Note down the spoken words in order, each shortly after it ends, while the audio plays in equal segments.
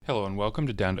Hello and welcome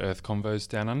to Down to Earth Convos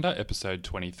Down Under, episode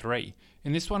 23.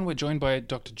 In this one, we're joined by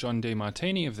Dr. John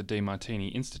Demartini of the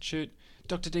Demartini Institute.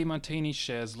 Dr. Demartini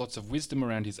shares lots of wisdom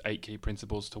around his 8 key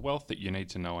principles to wealth that you need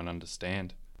to know and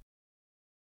understand.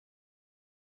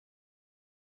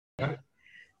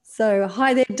 So,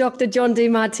 hi there, Dr. John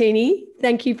Demartini.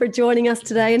 Thank you for joining us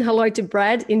today, and hello to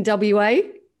Brad in WA.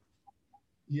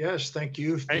 Yes, thank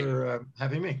you for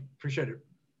having me. Appreciate it.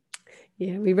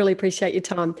 Yeah, we really appreciate your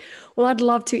time. Well, I'd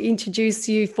love to introduce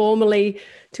you formally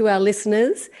to our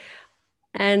listeners.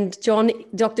 And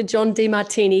Dr. John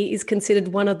Demartini is considered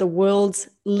one of the world's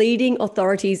leading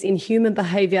authorities in human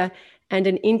behavior and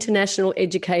an international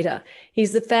educator.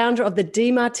 He's the founder of the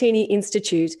Demartini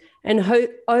Institute, and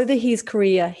over his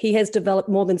career, he has developed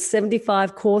more than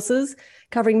 75 courses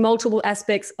covering multiple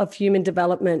aspects of human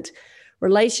development,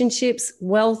 relationships,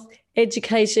 wealth,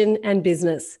 education, and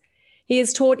business. He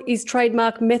has taught his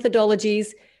trademark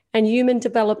methodologies and human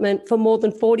development for more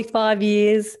than 45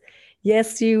 years.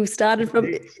 Yes, you started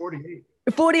from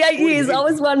 48 years. I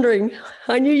was wondering.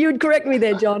 I knew you'd correct me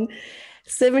there, John.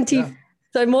 70. Yeah.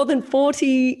 So more than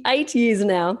 48 years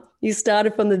now. You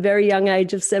started from the very young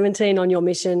age of 17 on your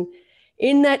mission.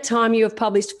 In that time, you have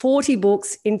published 40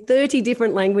 books in 30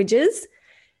 different languages.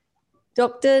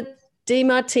 Dr.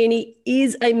 Demartini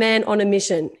is a man on a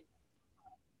mission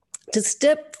to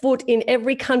step foot in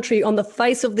every country on the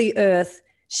face of the earth,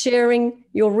 sharing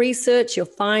your research, your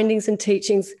findings and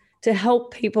teachings to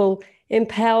help people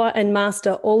empower and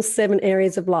master all 7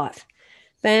 areas of life: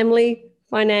 family,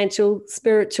 financial,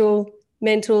 spiritual,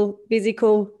 mental,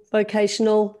 physical,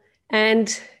 vocational,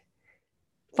 and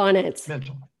finance.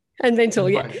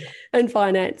 And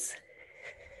finance.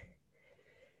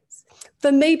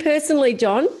 For me personally,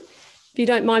 John, if you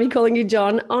don't mind me calling you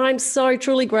John, I'm so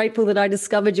truly grateful that I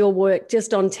discovered your work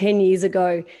just on 10 years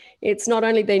ago. It's not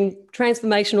only been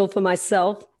transformational for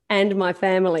myself and my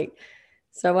family.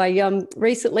 So I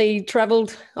recently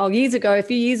traveled, a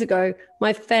few years ago,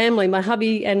 my family, my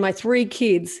hubby and my 3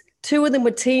 kids, 2 of them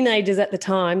were teenagers at the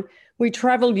time. We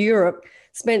traveled Europe,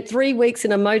 spent 3 weeks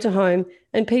in a motorhome,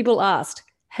 and people asked,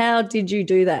 how did you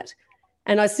do that?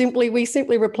 And we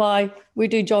simply reply, we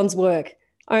do John's work,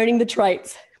 owning the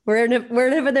traits.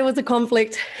 Wherever there was a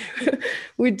conflict,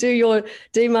 we'd do your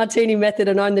Demartini method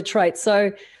and own the traits.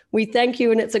 So we thank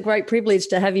you, and it's a great privilege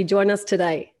to have you join us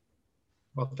today.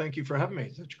 Well, thank you for having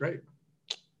me. That's great.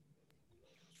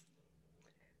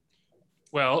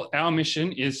 Well, our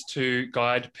mission is to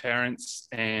guide parents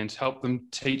and help them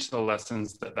teach the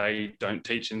lessons that they don't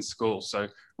teach in school. So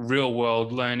real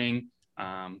world learning,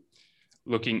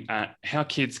 looking at how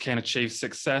kids can achieve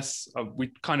success.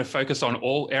 We kind of focus on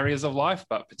all areas of life,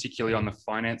 but particularly on the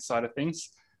finance side of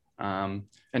things. And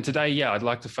today, I'd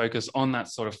like to focus on that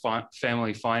sort of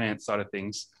family finance side of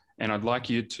things. And I'd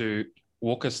like you to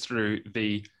walk us through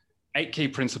the 8 key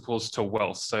principles to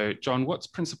wealth. So John, what's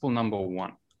principle number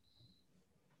 1?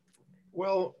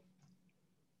 Well,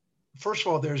 first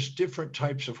of all, there's different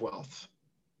types of wealth.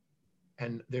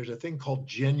 And there's a thing called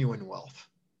genuine wealth.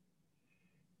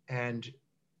 And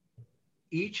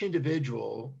each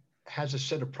individual has a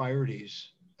set of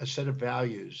priorities, a set of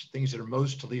values, things that are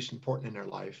most to least important in their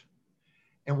life.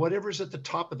 And whatever's at the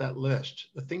top of that list,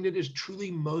 the thing that is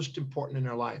truly most important in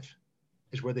their life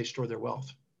is where they store their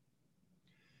wealth.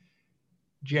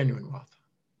 Genuine wealth.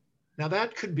 Now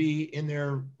that could be in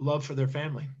their love for their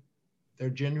family. Their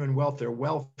genuine wealth, their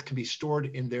wealth can be stored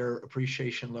in their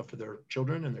appreciation, love for their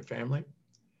children and their family.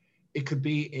 It could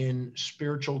be in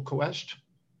spiritual quest,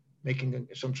 making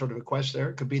some sort of a quest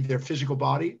there. It could be their physical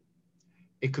body.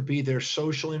 It could be their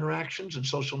social interactions and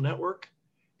social network.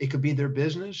 It could be their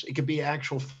business. It could be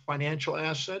actual financial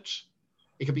assets.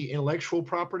 It could be intellectual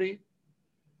property.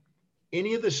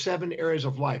 Any of the 7 areas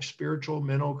of life, spiritual,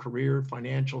 mental, career,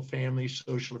 financial, family,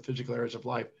 social, or physical areas of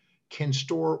life, can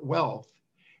store wealth.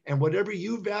 And whatever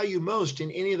you value most in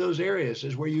any of those areas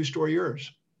is where you store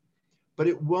yours. But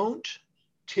it won't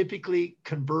typically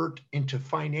convert into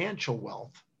financial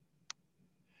wealth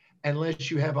unless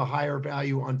you have a higher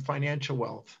value on financial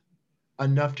wealth,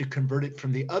 enough to convert it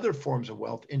from the other forms of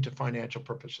wealth into financial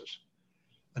purposes.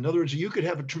 In other words, you could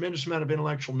have a tremendous amount of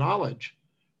intellectual knowledge,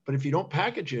 but if you don't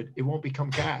package it, it won't become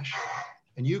cash.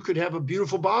 And you could have a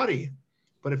beautiful body,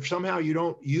 but if somehow you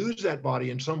don't use that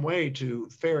body in some way to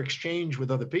fair exchange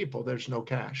with other people, there's no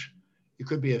cash. You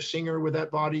could be a singer with that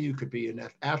body, you could be an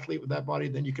athlete with that body,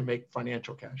 then you can make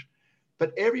financial cash.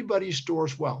 But everybody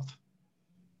stores wealth.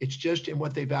 It's just in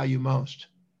what they value most,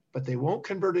 but they won't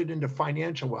convert it into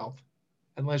financial wealth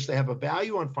unless they have a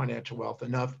value on financial wealth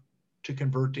enough to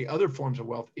convert the other forms of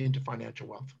wealth into financial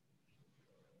wealth.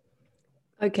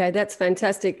 Okay, that's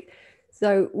fantastic.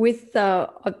 So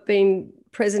I've been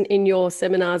present in your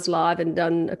seminars live and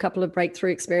done a couple of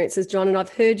breakthrough experiences, John, and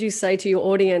I've heard you say to your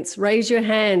audience, raise your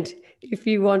hand if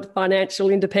you want financial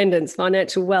independence,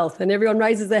 financial wealth. And everyone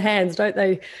raises their hands, don't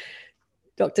they,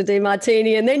 Dr.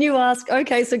 Demartini? And then you ask,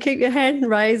 okay, so keep your hand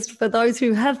raised for those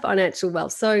who have financial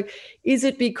wealth. So is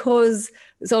it because,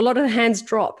 so a lot of the hands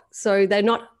drop. So they're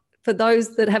not for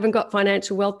those that haven't got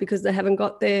financial wealth because they haven't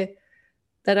got they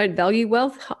don't value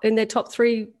wealth in their top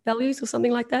 3 values or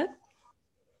something like that?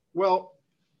 Well,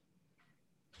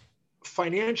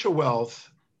 financial wealth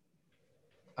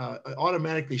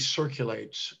automatically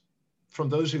circulates from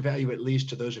those who value it least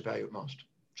to those who value it most.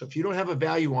 So if you don't have a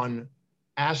value on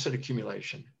asset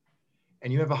accumulation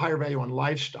and you have a higher value on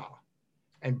lifestyle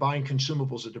and buying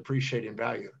consumables that depreciate in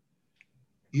value,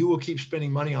 you will keep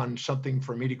spending money on something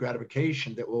for immediate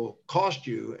gratification that will cost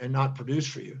you and not produce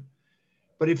for you.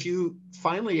 But if you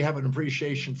finally have an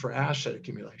appreciation for asset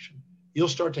accumulation, you'll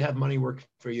start to have money work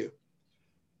for you.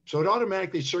 So it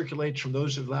automatically circulates from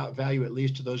those who value it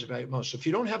least to those who value it most. So if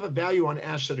you don't have a value on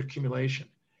asset accumulation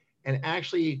and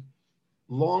actually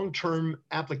long-term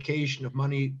application of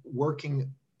money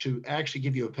working to actually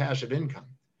give you a passive income,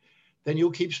 then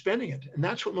you'll keep spending it. And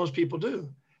that's what most people do.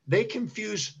 They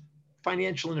confuse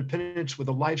financial independence with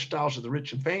the lifestyles of the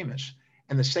rich and famous.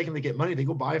 And the second they get money, they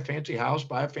go buy a fancy house,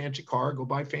 buy a fancy car, go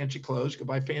buy fancy clothes, go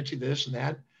buy fancy this and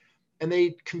that. And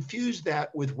they confuse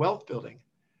that with wealth building.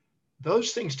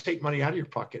 Those things take money out of your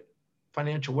pocket.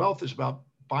 Financial wealth is about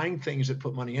buying things that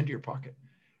put money into your pocket.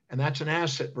 And that's an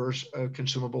asset versus a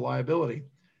consumable liability.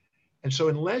 And so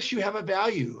unless you have a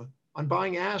value on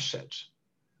buying assets,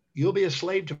 you'll be a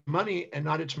slave to money and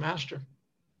not its master.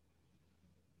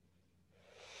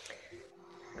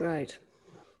 Great.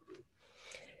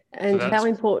 And So how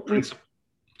important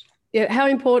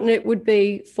it would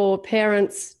be for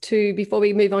parents to, before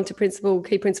we move on to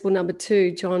key principle number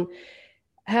 2, John,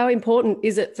 how important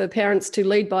is it for parents to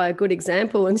lead by a good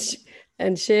example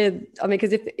and share? I mean,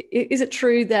 because is it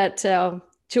true that our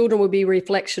children will be a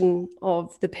reflection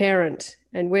of the parent,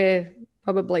 and we're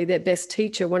probably their best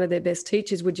teacher, one of their best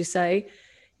teachers, would you say?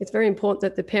 It's very important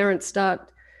that the parents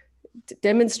start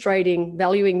demonstrating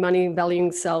valuing money and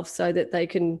valuing self so that they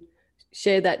can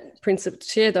share that principle,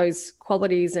 share those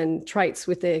qualities and traits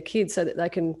with their kids so that they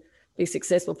can be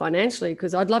successful financially.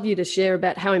 Because I'd love you to share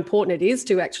about how important it is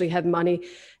to actually have money,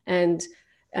 and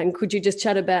could you just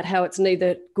chat about how it's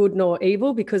neither good nor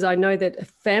evil? Because I know that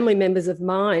family members of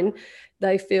mine,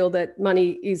 they feel that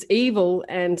money is evil,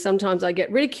 and sometimes I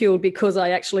get ridiculed because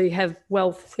I actually have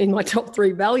wealth in my top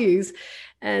 3 values.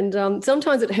 And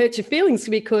sometimes it hurts your feelings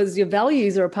because your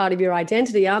values are a part of your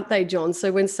identity, aren't they, John?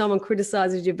 So when someone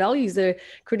criticizes your values, they're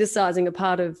criticizing a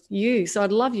part of you. So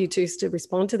I'd love you to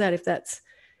respond to that if that's...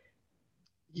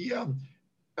 Yeah.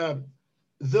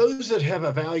 Those that have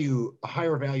a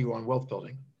higher value on wealth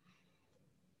building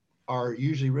are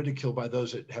usually ridiculed by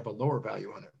those that have a lower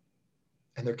value on it.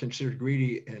 And they're considered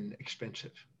greedy and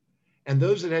expensive. And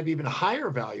those that have even a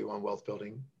higher value on wealth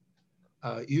building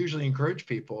usually encourage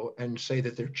people and say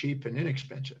that they're cheap and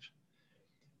inexpensive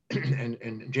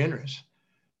and generous.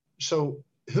 So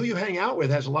who you hang out with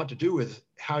has a lot to do with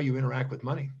how you interact with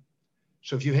money.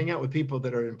 So if you hang out with people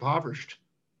that are impoverished,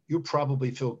 you'll probably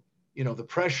feel, the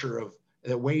pressure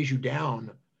that weighs you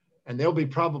down, and they'll be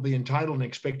probably entitled and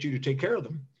expect you to take care of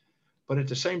them. But at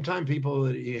the same time, people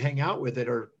that you hang out with that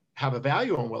have a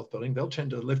value on wealth building, they'll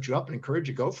tend to lift you up and encourage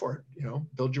you, go for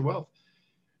it, build your wealth.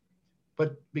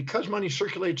 But because money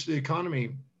circulates through the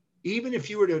economy, even if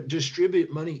you were to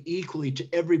distribute money equally to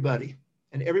everybody,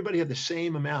 and everybody had the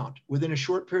same amount within a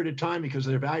short period of time because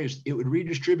of their values, it would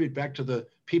redistribute back to the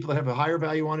people that have a higher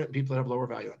value on it and people that have lower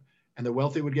value on it. And the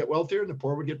wealthy would get wealthier and the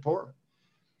poor would get poorer.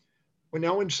 Well,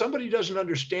 now when somebody doesn't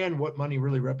understand what money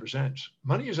really represents,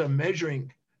 money is a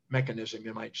measuring mechanism,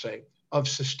 you might say, of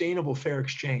sustainable fair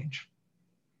exchange.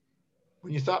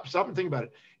 When you stop and think about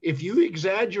it, if you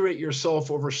exaggerate yourself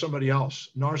over somebody else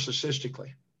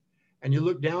narcissistically, and you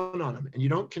look down on them, and you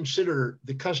don't consider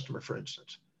the customer, for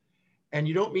instance, and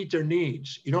you don't meet their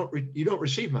needs, you don't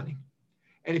receive money.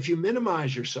 And if you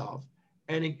minimize yourself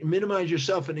and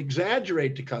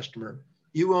exaggerate the customer,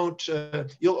 you'll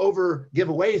give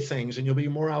away things, and you'll be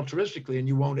more altruistically, and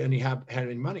you won't have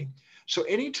any money. So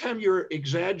anytime you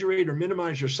exaggerate or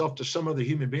minimize yourself to some other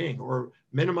human being, or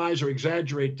minimize or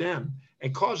exaggerate them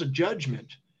and cause a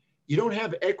judgment, you don't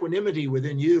have equanimity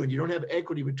within you, and you don't have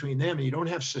equity between them, and you don't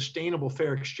have sustainable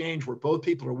fair exchange where both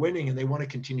people are winning and they want to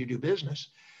continue to do business.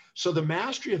 So the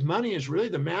mastery of money is really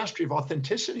the mastery of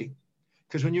authenticity.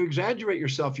 Because when you exaggerate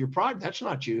yourself, your pride, that's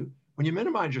not you. When you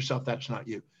minimize yourself, that's not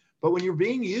you. But when you're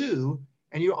being you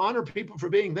and you honor people for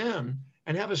being them,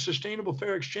 and have a sustainable,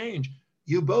 fair exchange,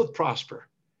 you both prosper.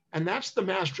 And that's the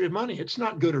mastery of money. It's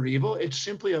not good or evil. It's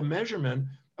simply a measurement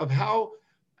of how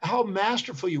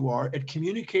masterful you are at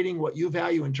communicating what you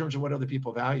value in terms of what other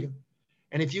people value.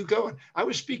 And if you go, I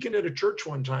was speaking at a church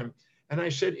one time, and I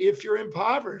said, if you're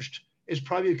impoverished, it's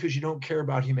probably because you don't care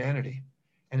about humanity.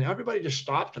 And everybody just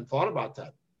stopped and thought about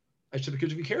that. I said,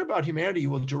 because if you care about humanity, you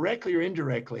will directly or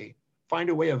indirectly find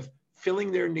a way of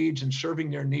filling their needs and serving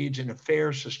their needs in a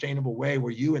fair, sustainable way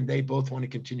where you and they both want to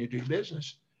continue to do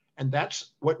business. And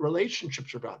that's what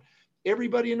relationships are about.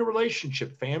 Everybody in a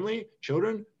relationship, family,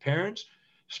 children, parents,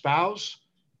 spouse,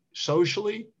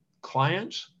 socially,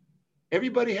 clients,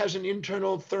 everybody has an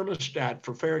internal thermostat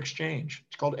for fair exchange.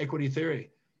 It's called equity theory.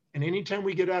 And anytime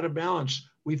we get out of balance,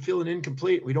 we feel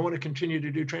incomplete. We don't want to continue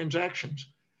to do transactions.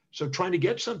 So trying to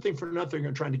get something for nothing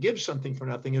or trying to give something for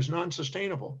nothing is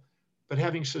non-sustainable. But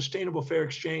having sustainable fair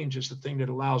exchange is the thing that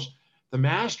allows the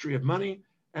mastery of money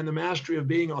and the mastery of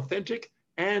being authentic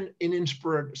and an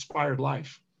inspired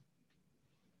life.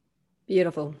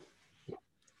 Beautiful.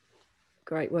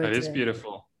 Great words. That is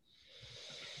beautiful.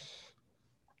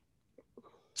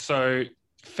 So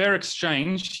fair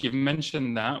exchange, you've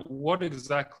mentioned that. What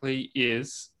exactly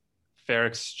is fair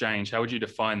exchange? How would you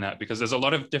define that? Because there's a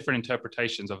lot of different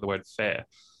interpretations of the word fair.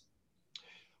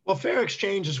 Well, fair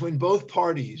exchange is when both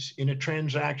parties in a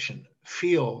transaction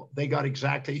feel they got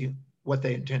exactly what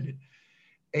they intended.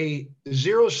 A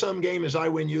zero-sum game is I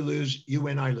win, you lose, you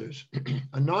win, I lose.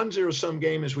 A non-zero-sum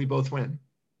game is we both win.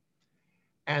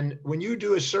 And when you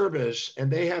do a service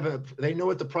and they know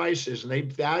what the price is and they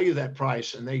value that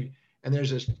price and there's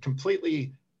this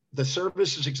completely, the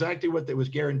service is exactly what was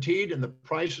guaranteed and the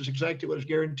price is exactly what is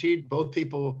guaranteed, both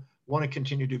people want to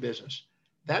continue to do business.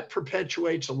 That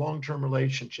perpetuates a long-term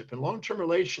relationship. In a long-term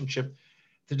relationship,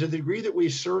 to the degree that we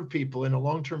serve people in a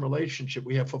long-term relationship,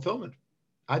 we have fulfillment.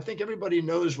 I think everybody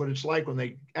knows what it's like when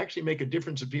they actually make a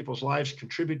difference in people's lives,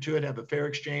 contribute to it, have a fair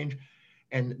exchange,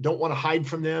 and don't want to hide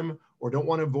from them or don't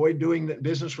want to avoid doing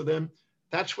business with them.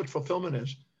 That's what fulfillment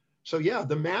is. So yeah,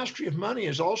 the mastery of money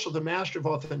is also the mastery of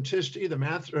authenticity, the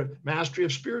mastery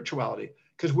of spirituality,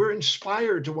 because we're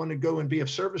inspired to want to go and be of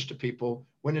service to people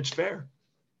when it's fair.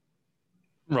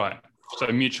 Right. So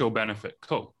mutual benefit.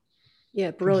 Cool.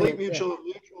 Yeah, brilliant. Complete mutual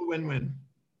win-win.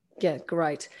 Yeah,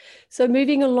 great. So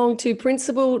moving along to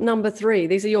principle number 3.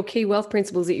 These are your key wealth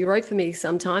principles that you wrote for me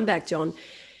some time back, John.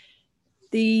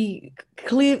 The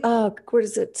clear, clear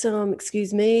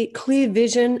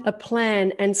vision, a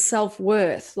plan, and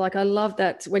self-worth. Like, I love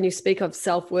that when you speak of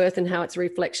self-worth and how it's a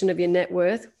reflection of your net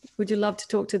worth. Would you love to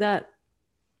talk to that,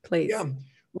 please? Yeah.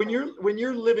 When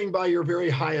you're living by your very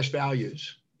highest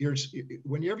values,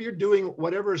 whenever you're doing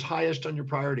whatever is highest on your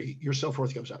priority, your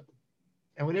self-worth goes up.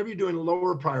 And whenever you're doing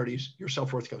lower priorities, your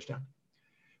self-worth goes down.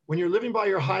 When you're living by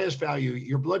your highest value,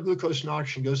 your blood glucose and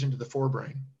oxygen goes into the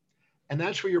forebrain. And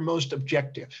that's where you're most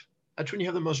objective. That's when you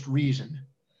have the most reason.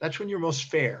 That's when you're most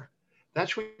fair.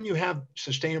 That's when you have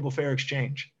sustainable fair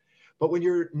exchange. But when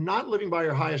you're not living by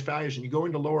your highest values and you go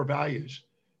into lower values,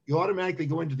 you automatically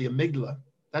go into the amygdala.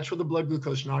 That's where the blood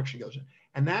glucose and oxygen goes in.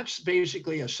 And that's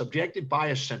basically a subjective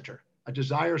bias center, a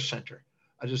desire center,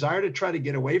 a desire to try to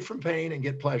get away from pain and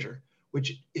get pleasure,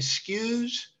 which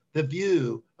skews the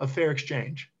view of fair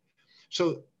exchange.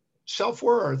 So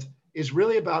self-worth is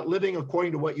really about living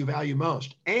according to what you value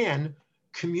most and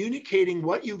communicating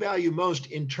what you value most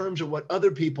in terms of what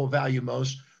other people value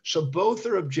most. So both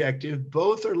are objective,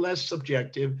 both are less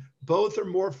subjective, both are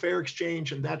more fair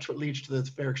exchange, and that's what leads to the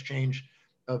fair exchange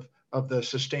of the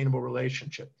sustainable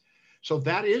relationship. So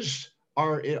that is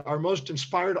our most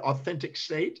inspired, authentic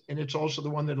state, and it's also the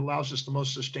one that allows us the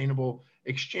most sustainable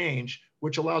exchange,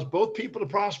 which allows both people to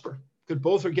prosper because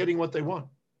both are getting what they want.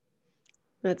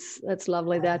 That's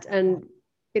lovely. That, and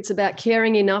it's about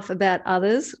caring enough about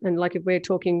others. And like if we're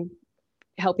talking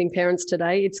helping parents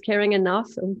today, it's caring enough,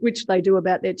 which they do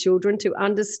about their children, to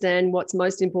understand what's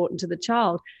most important to the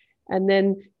child. And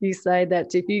then you say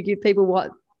that if you give people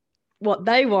what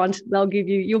they want,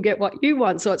 you'll get what you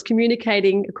want. So it's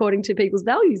communicating according to people's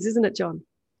values, isn't it, John?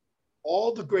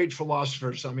 All the great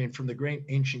philosophers, from the great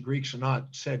ancient Greeks and not,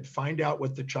 said, find out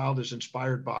what the child is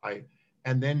inspired by,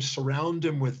 and then surround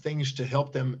them with things to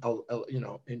help them,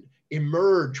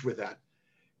 emerge with that.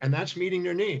 And that's meeting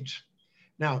their needs.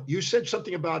 Now, you said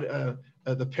something about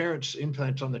the parents'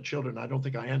 influence on the children. I don't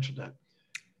think I answered that.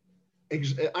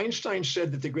 Einstein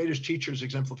said that the greatest teacher is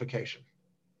exemplification.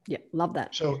 Yeah, love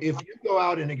that. So if you go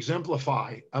out and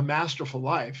exemplify a masterful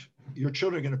life, your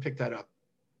children are going to pick that up.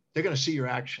 They're going to see your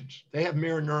actions. They have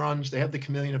mirror neurons. They have the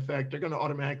chameleon effect. They're going to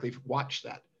automatically watch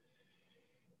that.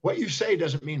 What you say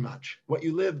doesn't mean much. What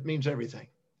you live means everything.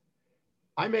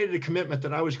 I made it a commitment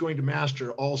that I was going to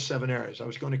master all 7 areas. I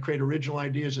was going to create original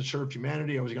ideas that served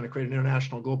humanity. I was going to create an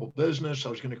international global business. I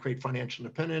was going to create financial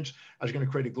independence. I was going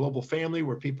to create a global family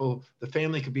where the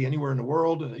family could be anywhere in the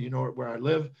world, where I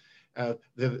live.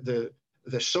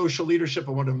 The social leadership,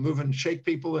 I want to move and shake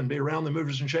people and be around the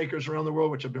movers and shakers around the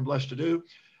world, which I've been blessed to do.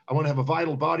 I want to have a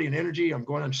vital body and energy. I'm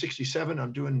going on 67.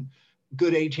 I'm doing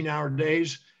good 18-hour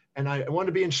days. And I want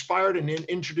to be inspired and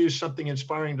introduce something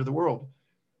inspiring to the world.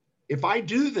 If I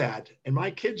do that and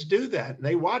my kids do that and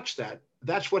they watch that,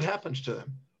 that's what happens to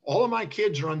them. All of my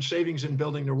kids are on savings and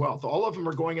building their wealth. All of them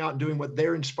are going out and doing what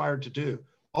they're inspired to do.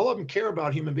 All of them care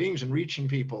about human beings and reaching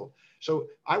people. So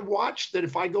I watched that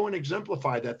if I go and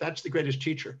exemplify that, that's the greatest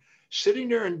teacher. Sitting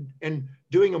there and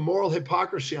doing a moral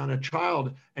hypocrisy on a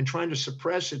child and trying to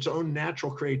suppress its own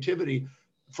natural creativity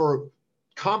for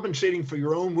compensating for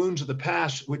your own wounds of the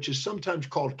past, which is sometimes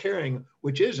called caring,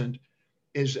 which isn't,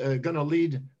 is going to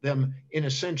lead them in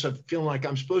a sense of feeling like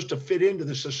I'm supposed to fit into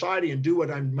the society and do what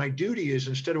my duty is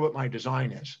instead of what my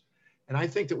design is. And I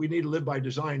think that we need to live by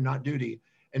design, not duty,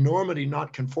 enormity,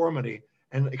 not conformity,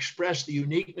 and express the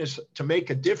uniqueness to make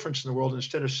a difference in the world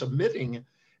instead of submitting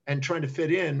and trying to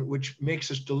fit in, which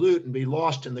makes us dilute and be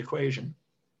lost in the equation.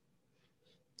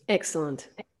 Excellent.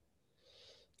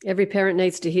 Every parent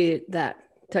needs to hear that.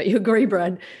 Don't you agree,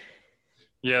 Brad?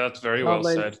 Yeah, that's very well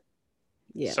said.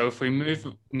 Yeah. So if we move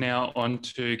now on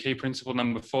to key principle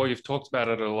number 4, you've talked about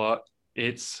it a lot.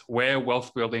 It's where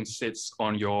wealth building sits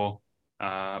on your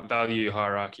value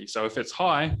hierarchy. So if it's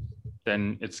high,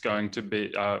 then it's going to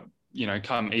be,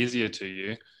 come easier to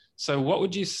you. So what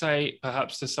would you say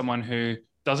perhaps to someone who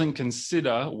doesn't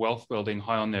consider wealth building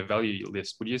high on their value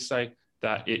list? Would you say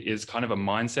that it is kind of a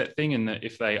mindset thing, and that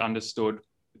if they understood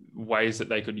ways that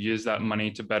they could use that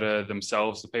money to better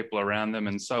themselves, the people around them,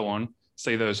 and so on,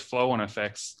 see those flow-on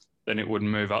effects, then it would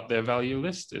move up their value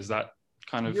list? Is that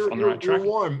kind of on the right track? You're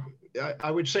warm.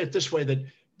 I would say it this way,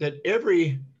 that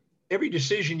every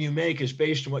decision you make is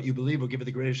based on what you believe will give you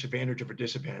the greatest advantage or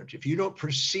disadvantage. If you don't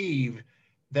perceive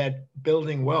that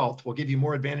building wealth will give you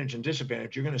more advantage and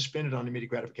disadvantage, you're going to spend it on immediate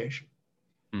gratification.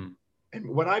 And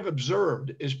what I've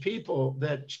observed is people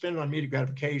that spend it on immediate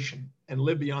gratification and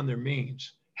live beyond their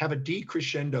means have a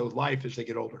decrescendo life as they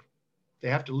get older. They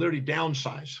have to literally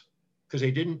downsize because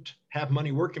they didn't have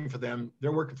money working for them.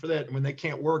 They're working for that. And when they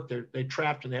can't work, they're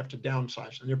trapped and they have to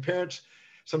downsize. And their parents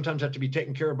sometimes have to be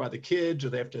taken care of by the kids, or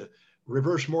they have to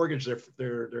reverse mortgage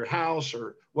their house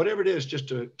or whatever it is just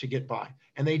to get by.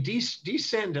 And they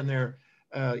descend in their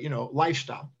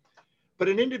lifestyle. But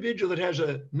an individual that has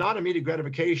not immediate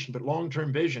gratification, but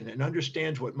long-term vision and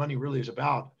understands what money really is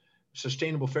about,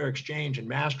 sustainable fair exchange and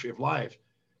mastery of life.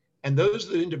 And those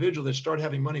are the individuals that start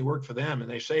having money work for them, and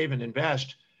they save and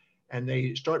invest, and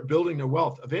they start building their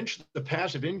wealth. Eventually, the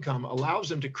passive income allows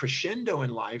them to crescendo in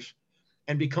life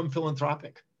and become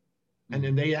philanthropic. And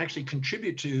then they actually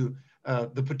contribute to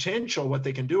the potential, what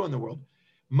they can do in the world.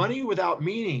 Money without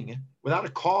meaning, without a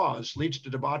cause, leads to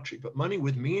debauchery, but money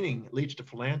with meaning leads to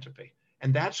philanthropy.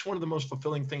 And that's one of the most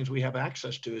fulfilling things we have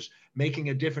access to, is making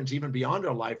a difference even beyond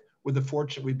our life with the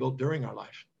fortune we built during our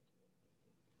life.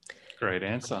 Great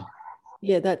answer.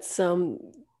 Yeah, that's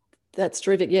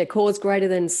terrific. Yeah, cause greater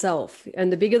than self.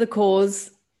 And the bigger the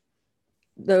cause,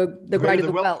 the greater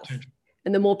the wealth.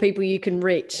 And the more people you can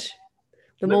reach.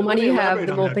 The more money you have,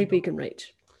 the more people you can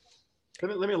reach.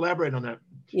 Let me elaborate on that.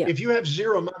 Yeah. If you have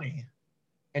zero money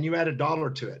and you add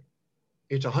 $1 to it,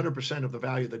 it's 100% of the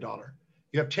value of the dollar.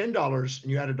 You have $10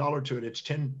 and you add $1 to it, it's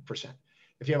 10%.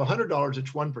 If you have $100,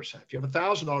 it's 1%. If you have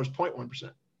 $1,000,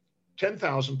 0.1%.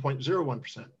 10,000,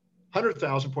 0.01%.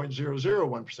 100,000,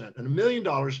 0.001%. And $1 million,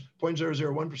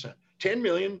 0.001%. 10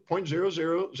 million,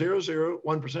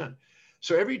 0.00001%.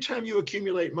 So every time you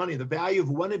accumulate money, the value of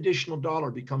one additional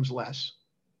dollar becomes less.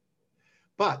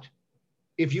 But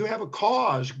if you have a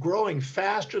cause growing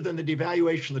faster than the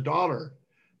devaluation of the dollar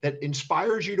that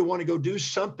inspires you to want to go do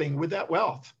something with that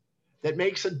wealth, that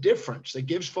makes a difference, that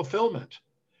gives fulfillment,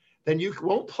 then you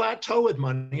won't plateau with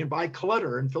money and buy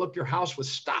clutter and fill up your house with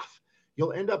stuff.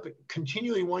 You'll end up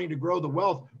continually wanting to grow the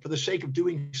wealth for the sake of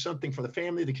doing something for the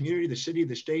family, the community, the city,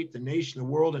 the state, the nation, the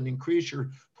world, and increase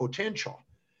your potential.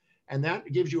 And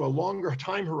that gives you a longer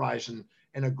time horizon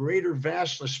and a greater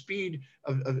vastness, speed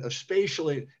of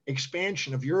spatial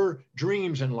expansion of your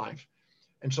dreams in life.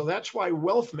 And so that's why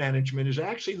wealth management is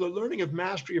actually the learning of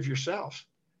mastery of yourself.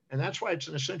 And that's why it's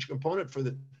an essential component for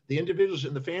the individuals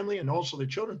in the family and also the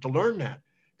children to learn that.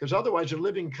 Because otherwise they're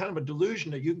living kind of a delusion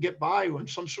that you can get by on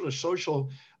some sort of social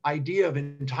idea of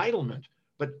entitlement.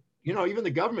 But, even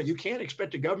the government, you can't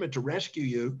expect the government to rescue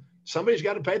you. Somebody's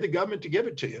got to pay the government to give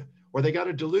it to you, or they got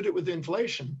to dilute it with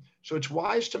inflation. So it's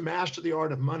wise to master the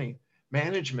art of money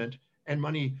management and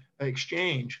money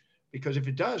exchange, because if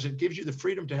it does, it gives you the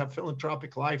freedom to have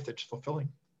philanthropic life that's fulfilling.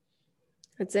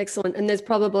 That's excellent. And there's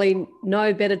probably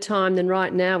no better time than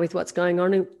right now with what's going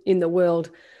on in the world.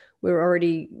 We're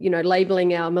already,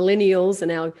 labeling our millennials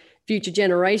and our future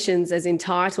generations as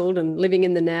entitled and living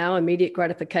in the now, immediate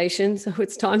gratification. So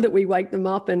it's time that we wake them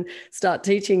up and start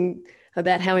teaching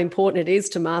about how important it is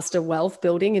to master wealth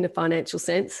building in a financial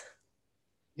sense.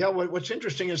 Yeah, what's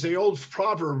interesting is the old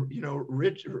proverb,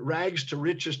 rags to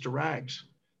riches to rags.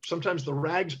 Sometimes the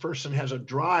rags person has a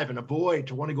drive and a void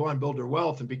to want to go on and build their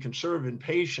wealth and be conservative and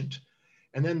patient.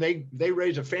 And then they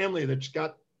raise a family that's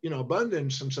got,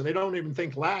 abundance. And so they don't even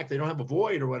think lack. They don't have a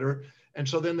void or whatever. And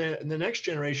so then in the next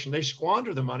generation, they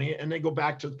squander the money and they go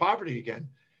back to poverty again.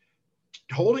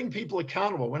 Holding people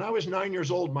accountable. When I was 9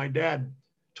 years old, my dad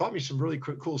taught me some really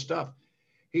cool stuff.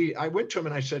 I went to him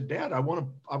and I said, Dad, I want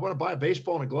to buy a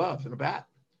baseball and a glove and a bat.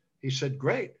 He said,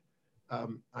 great.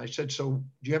 I said, so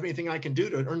do you have anything I can do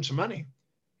to earn some money?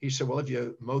 He said, well, if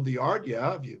you mowed the yard,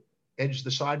 yeah. If you edged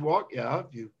the sidewalk, yeah.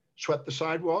 If you swept the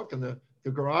sidewalk and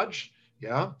the garage,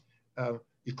 yeah.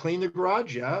 You cleaned the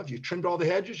garage, yeah. If you trimmed all the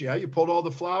hedges, yeah. You pulled all the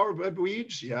flower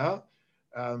weeds, yeah.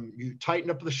 You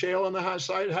tightened up the shale on the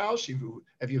side of the house.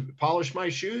 Have you polished my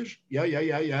shoes? Yeah.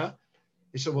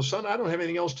 He said, well, son, I don't have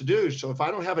anything else to do. So if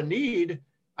I don't have a need,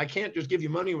 I can't just give you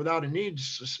money without a need,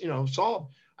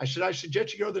 solved. I said, I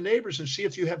suggest you go to the neighbors and see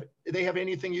if they have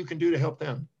anything you can do to help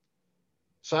them.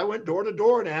 So I went door to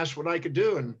door and asked what I could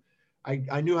do. And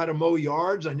I knew how to mow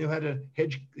yards. I knew how to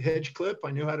hedge clip.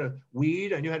 I knew how to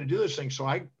weed. I knew how to do this thing. So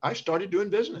I started doing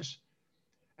business.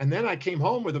 And then I came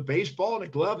home with a baseball and a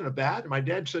glove and a bat. And my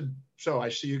dad said, so I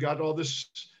see you got all this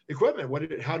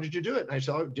equipment. How did you do it? And I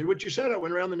said, I did what you said. I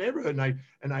went around the neighborhood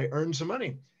and I earned some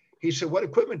money. He said, what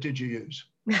equipment did you use?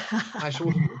 I said,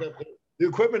 well, the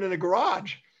equipment in the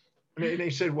garage. And they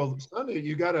said, well, son, if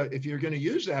you're going to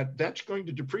use that, that's going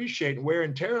to depreciate and wear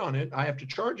and tear on it. I have to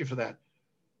charge you for that.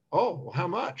 Oh, well, how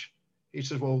much? He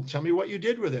said, well, tell me what you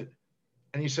did with it.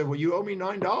 And he said, well, you owe me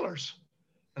 $9.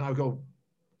 And I'll go,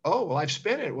 oh, well, I've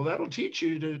spent it. Well, that'll teach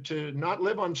you to not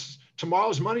live on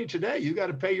tomorrow's money today. You got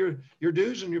to pay your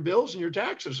dues and your bills and your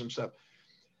taxes and stuff.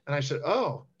 And I said,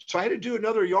 oh, so I had to do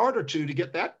another yard or two to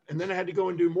get that. And then I had to go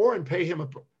and do more and pay him a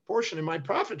portion. And my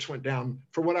profits went down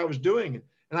for what I was doing.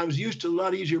 And I was used to a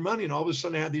lot easier money. And all of a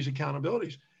sudden I had these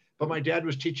accountabilities. But my dad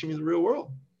was teaching me the real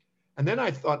world. And then I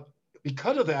thought,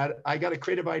 because of that, I got a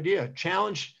creative idea.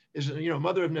 Challenge is,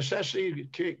 mother of necessity,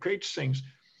 creates things.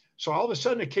 So all of a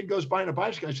sudden a kid goes buying a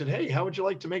bicycle. I said, hey, how would you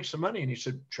like to make some money? And he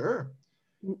said, sure.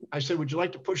 I said, would you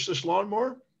like to push this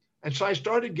lawnmower? And so I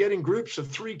started getting groups of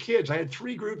 3 kids. I had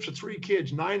 3 groups of 3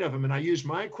 kids, 9 of them. And I used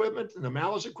my equipment and the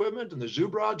Mala's equipment and the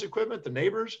Zubrod's equipment, the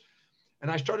neighbors. And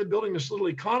I started building this little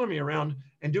economy around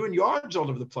and doing yards all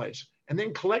over the place and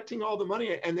then collecting all the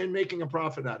money and then making a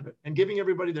profit out of it and giving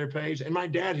everybody their pays and my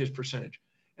dad his percentage.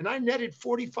 And I netted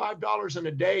 $45 in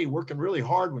a day working really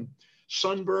hard when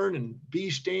sunburn and bee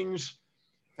stings.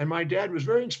 And my dad was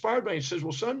very inspired by it. He says,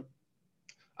 well, son,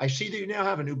 I see that you now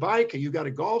have a new bike. You got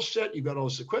a golf set. You got all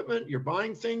this equipment. You're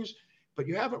buying things, but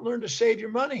you haven't learned to save your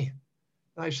money.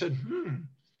 And I said,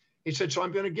 He said, so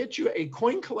I'm going to get you a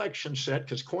coin collection set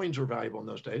because coins were valuable in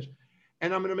those days.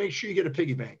 And I'm going to make sure you get a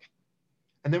piggy bank.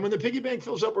 And then when the piggy bank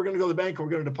fills up, we're going to go to the bank and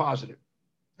we're going to deposit it.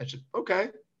 I said, okay.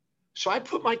 So I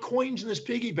put my coins in this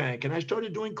piggy bank and I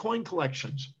started doing coin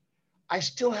collections. I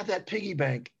still have that piggy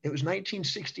bank. It was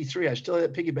 1963. I still have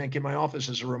that piggy bank in my office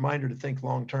as a reminder to think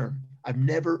long-term. I've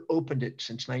never opened it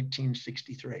since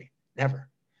 1963. Never.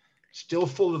 Still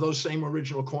full of those same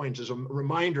original coins as a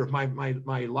reminder of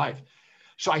my life.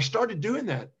 So I started doing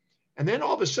that. And then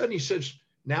all of a sudden he says,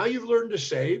 now you've learned to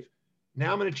save.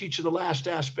 Now I'm going to teach you the last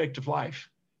aspect of life.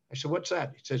 I said, what's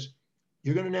that? He says,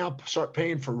 you're going to now start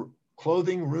paying for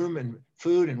clothing, room, and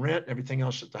food and rent and everything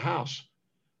else at the house.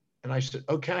 And I said,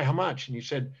 okay, how much? And he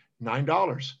said,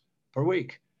 $9 per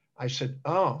week. I said,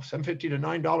 oh, $7.50 to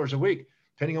 $9 a week,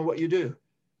 depending on what you do.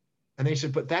 And they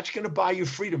said, but that's going to buy you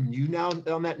freedom. You now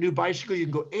on that new bicycle, you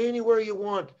can go anywhere you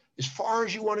want, as far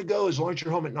as you want to go, as long as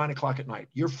you're home at 9 o'clock at night.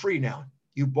 You're free now.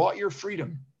 You bought your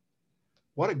freedom.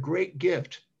 What a great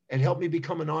gift. It helped me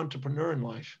become an entrepreneur in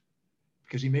life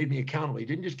because he made me accountable. He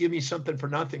didn't just give me something for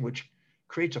nothing, which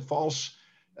creates a false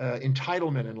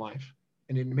entitlement in life.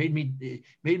 And it made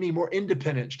me more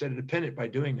independent instead of dependent by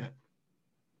doing that.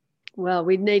 Well,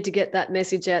 we need to get that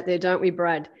message out there, don't we,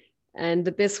 Brad? And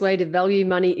the best way to value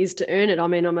money is to earn it. I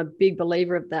mean, I'm a big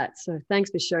believer of that. So thanks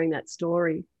for sharing that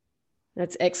story.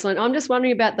 That's excellent. I'm just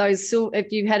wondering about those,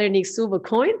 if you had any silver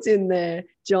coins in there,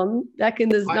 John, back in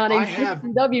the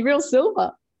 1950s, they'll be real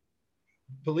silver.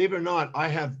 believe it or not, I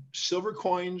have silver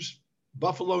coins,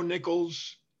 buffalo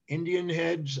nickels, Indian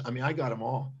heads. I mean, I got them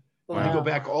all. Wow. You go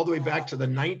back all the way back to the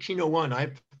 1901. I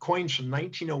have coins from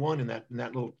 1901 in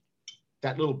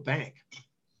that little bank.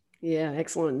 Yeah,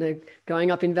 excellent. They're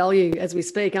going up in value as we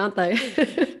speak, aren't they?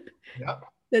 Yeah.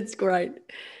 That's great.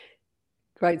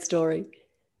 Great story.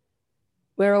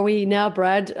 Where are we now,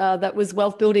 Brad? That was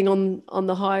wealth building on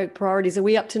the high priorities. Are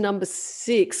we up to number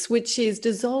 6, which is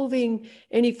dissolving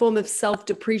any form of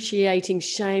self-depreciating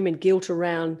shame and guilt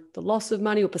around the loss of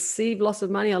money or perceived loss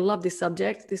of money? I love this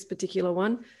subject, this particular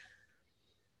one.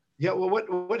 Yeah, well,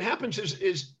 what happens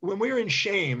is when we're in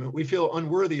shame, we feel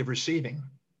unworthy of receiving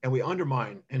and we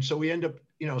undermine. And so we end up,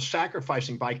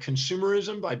 sacrificing by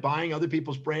consumerism, by buying other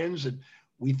people's brands that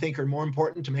we think are more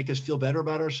important to make us feel better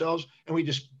about ourselves. And we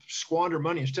just squander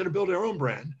money instead of building our own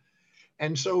brand.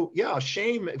 And so, yeah,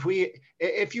 shame,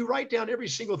 if you write down every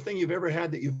single thing you've ever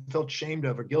had that you felt shamed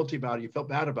of or guilty about, or you felt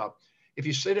bad about, if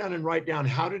you sit down and write down,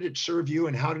 how did it serve you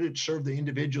and how did it serve the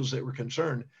individuals that were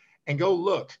concerned, and go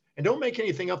look, and don't make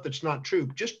anything up that's not true.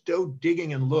 Just go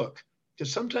digging and look.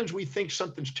 Because sometimes we think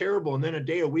something's terrible, and then a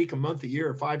day, a week, a month, a year,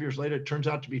 or 5 years later, it turns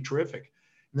out to be terrific.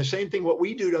 And the same thing, what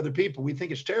we do to other people, we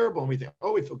think it's terrible and we think,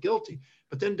 oh, we feel guilty.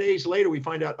 But then days later, we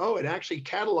find out, oh, it actually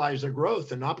catalyzed their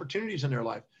growth and opportunities in their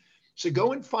life. So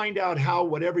go and find out how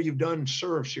whatever you've done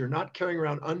serves. So you're not carrying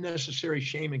around unnecessary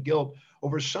shame and guilt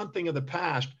over something of the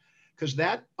past, because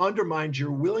that undermines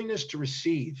your willingness to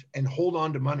receive and hold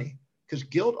on to money, because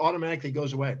guilt automatically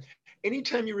goes away.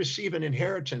 Anytime you receive an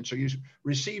inheritance or you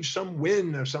receive some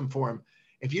win of some form,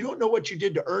 if you don't know what you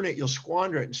did to earn it, you'll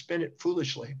squander it and spend it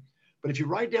foolishly. But if you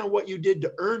write down what you did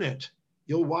to earn it,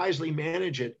 you'll wisely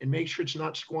manage it and make sure it's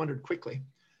not squandered quickly.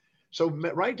 So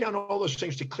write down all those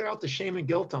things to clear out the shame and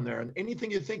guilt on there, and anything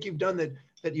you think you've done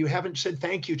that you haven't said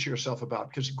thank you to yourself about,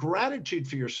 because gratitude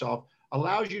for yourself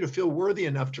allows you to feel worthy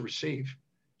enough to receive.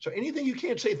 So anything you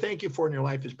can't say thank you for in your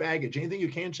life is baggage. Anything you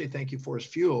can say thank you for is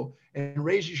fuel, and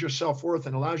raises your self-worth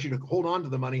and allows you to hold on to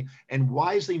the money and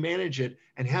wisely manage it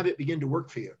and have it begin to work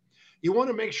for you. You want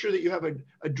to make sure that you have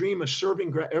a dream of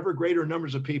serving ever greater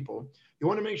numbers of people. You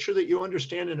want to make sure that you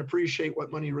understand and appreciate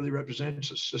what money really represents,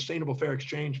 a sustainable fair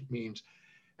exchange means.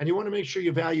 And you want to make sure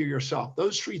you value yourself.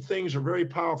 Those 3 things are very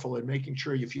powerful in making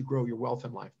sure if you grow your wealth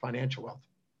in life, financial wealth.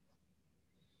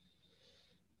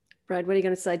 Brad, what are you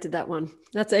going to say to that one?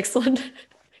 That's excellent.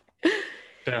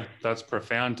 Yeah, that's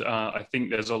profound. I think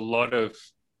there's a lot of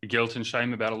guilt and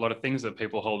shame about a lot of things that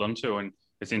people hold on to. And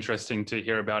it's interesting to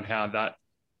hear about how that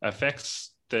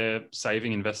affects their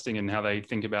saving, investing, and how they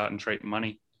think about and treat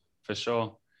money, for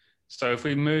sure. So if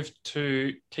we move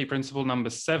to key principle number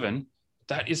 7,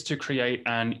 that is to create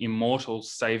an immortal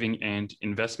saving and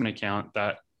investment account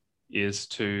that is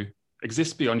to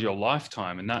exist beyond your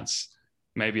lifetime. And that's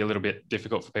maybe a little bit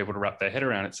difficult for people to wrap their head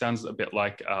around. It sounds a bit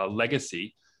like a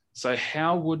legacy. So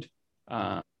how would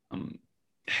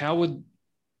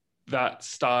that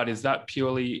start? Is that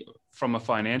purely from a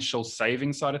financial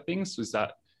saving side of things? Was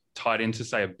that tied into,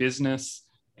 say, a business?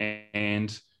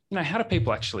 And how do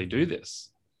people actually do this?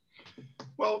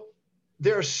 Well,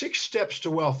 there are 6 steps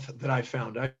to wealth that I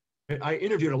found. I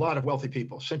interviewed a lot of wealthy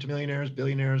people, centimillionaires,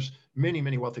 billionaires, many,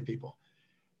 many wealthy people.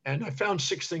 And I found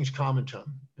 6 things common to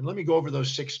them. And let me go over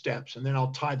those 6 steps, and then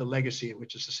I'll tie the legacy,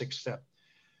 which is the 6th step.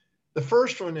 The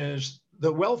first one is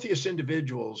the wealthiest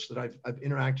individuals that I've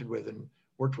interacted with and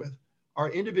worked with are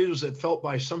individuals that felt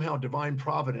by somehow divine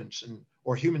providence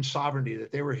or human sovereignty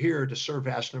that they were here to serve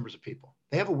vast numbers of people.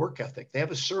 They have a work ethic. They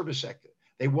have a service ethic.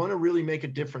 They want to really make a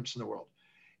difference in the world.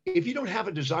 If you don't have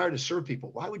a desire to serve people,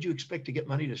 why would you expect to get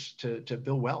money to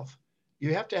build wealth?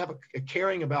 You have to have a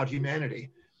caring about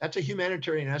humanity. That's a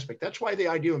humanitarian aspect. That's why the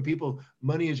idea when people,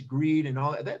 money is greed and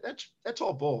all that, that's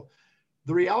all bull.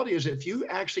 The reality is if you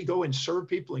actually go and serve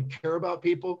people and care about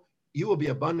people, you will be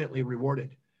abundantly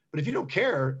rewarded. But if you don't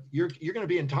care, you're going to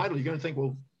be entitled. You're going to think,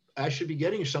 well, I should be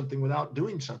getting something without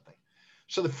doing something.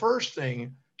 So the first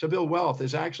thing to build wealth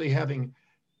is actually having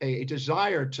a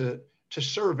desire to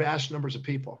serve vast numbers of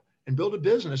people and build a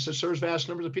business that serves vast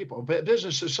numbers of people. But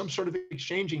business is some sort of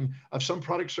exchanging of some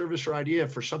product, service, or idea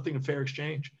for something of fair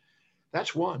exchange.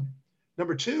 That's one.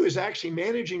 Number 2 is actually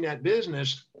managing that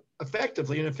business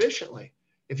effectively and efficiently.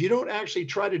 If you don't actually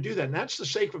try to do that, and that's the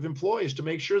sake of employees, to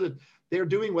make sure that they're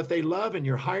doing what they love and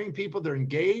you're hiring people, they're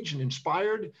engaged and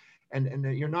inspired,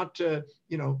 and you're not,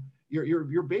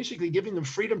 you're basically giving them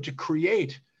freedom to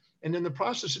create. And in the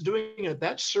process of doing it,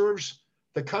 that serves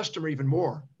the customer even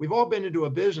more. We've all been into a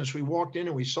business. We walked in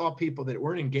and we saw people that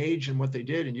weren't engaged in what they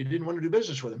did, and you didn't want to do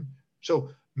business with them.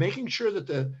 So making sure that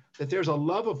that there's a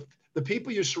love of the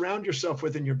people you surround yourself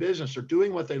with in your business are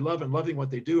doing what they love and loving what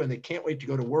they do, and they can't wait to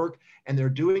go to work, and they're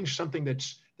doing something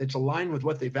that's aligned with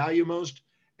what they value most,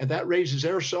 and that raises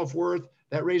their self-worth,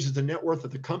 that raises the net worth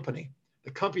of the company.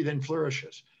 The company then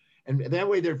flourishes, and that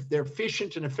way they're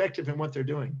efficient and effective in what they're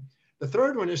doing. The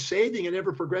third one is saving an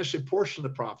ever progressive portion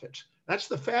of the profits. That's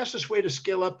the fastest way to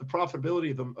scale up the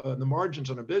profitability of the margins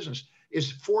on a business,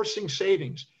 is forcing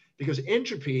savings. Because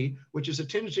entropy, which is a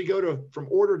tendency to go from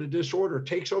order to disorder,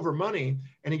 takes over money,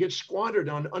 and it gets squandered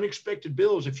on unexpected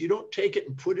bills if you don't take it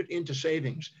and put it into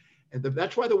savings. And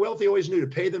that's why the wealthy always knew to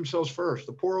pay themselves first.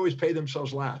 The poor always pay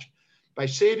themselves last. By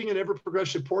saving an ever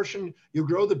progressive portion, you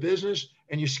grow the business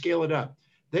and you scale it up.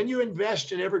 Then you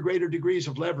invest in ever greater degrees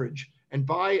of leverage and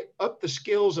buy up the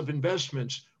skills of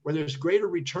investments where there's greater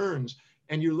returns,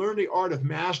 and you learn the art of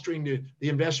mastering the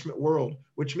investment world,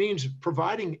 which means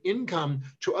providing income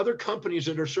to other companies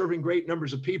that are serving great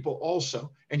numbers of people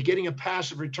also, and getting a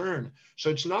passive return. So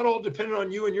it's not all dependent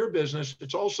on you and your business.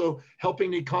 It's also helping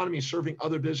the economy, serving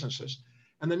other businesses.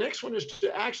 And the next one is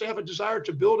to actually have a desire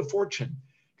to build a fortune.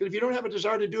 Because if you don't have a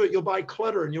desire to do it, you'll buy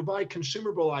clutter and you'll buy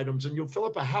consumable items and you'll fill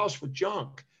up a house with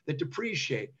junk that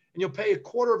depreciate, and you'll pay a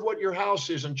quarter of what your house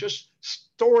is on just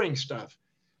storing stuff.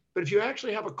 But if you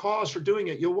actually have a cause for doing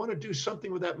it, you'll want to do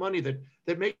something with that money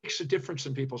that makes a difference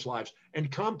in people's lives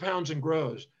and compounds and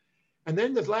grows. And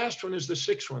then the last one is the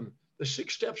sixth one. The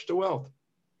 6 steps to wealth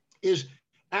is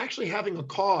actually having a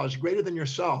cause greater than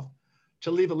yourself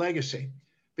to leave a legacy,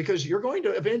 because you're going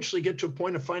to eventually get to a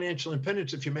point of financial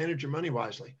independence if you manage your money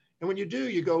wisely. And when you do,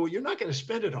 you go, well, you're not going to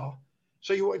spend it all.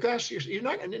 So you're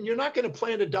not going to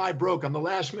plan to die broke on the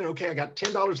last minute. Okay, I got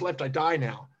 $10 left. I die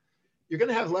now. You're going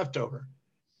to have leftover.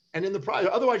 And in the price,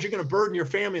 otherwise you're going to burden your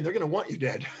family and they're going to want you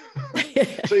dead.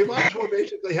 So you might as well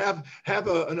basically have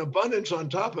an abundance on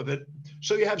top of it.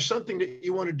 So you have something that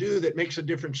you want to do that makes a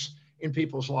difference in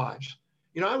people's lives.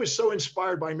 You know, I was so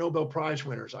inspired by Nobel Prize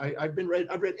winners. I've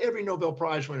read every Nobel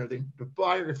Prize winner, the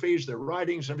biographies, their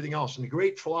writings, everything else, and the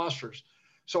great philosophers.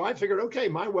 So I figured, okay,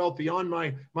 my wealth beyond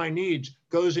my needs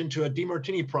goes into a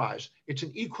Demartini Prize. It's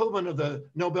an equivalent of the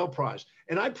Nobel Prize.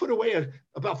 And I put away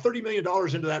about $30 million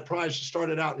into that prize to start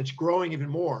it out, and it's growing even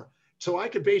more. So I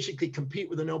could basically compete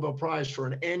with the Nobel Prize for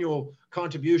an annual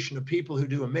contribution of people who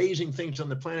do amazing things on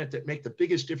the planet that make the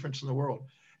biggest difference in the world.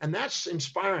 And that's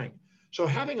inspiring. So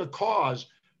having a cause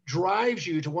drives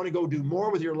you to want to go do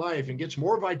more with your life and gets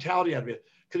more vitality out of it.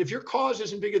 Because if your cause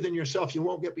isn't bigger than yourself, you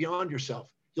won't get beyond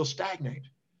yourself. You'll stagnate.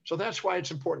 So that's why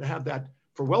it's important to have that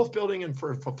for wealth building and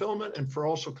for fulfillment and for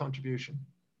also contribution.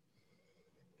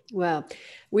 Well,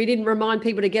 we didn't remind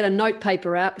people to get a note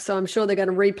paper app, so I'm sure they're going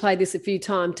to replay this a few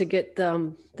times to get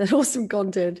that awesome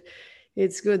content.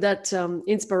 It's good, that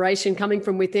inspiration coming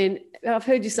from within. I've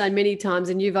heard you say many times,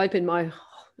 and you've opened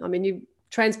you've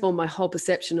transformed my whole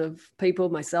perception of people,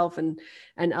 myself and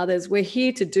others. We're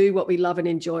here to do what we love and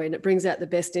enjoy, and it brings out the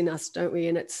best in us, don't we?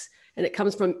 And it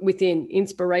comes from within.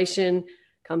 Inspiration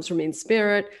comes from in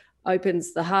spirit,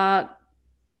 opens the heart.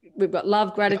 We've got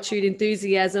love, gratitude,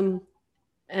 enthusiasm,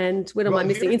 and what am I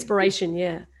missing? Inspiration,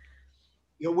 yeah.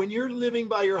 You know, when you're living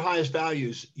by your highest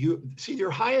values, you see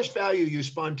your highest value you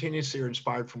spontaneously are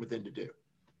inspired from within to do.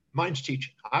 Mine's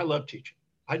teaching. I love teaching.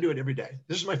 I do it every day.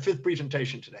 This is my 5th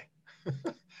presentation today.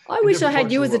 I wish I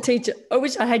had you as a teacher. I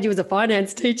wish I had you as a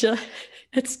finance teacher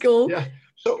at school. Yeah.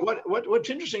 So what's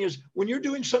interesting is when you're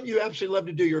doing something you absolutely love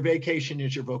to do, your vacation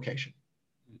is your vocation.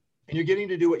 And you're getting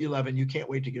to do what you love and you can't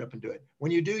wait to get up and do it.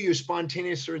 When you do, you're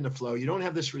spontaneous or in the flow. You don't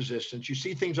have this resistance. You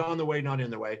see things on the way, not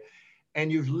in the way. And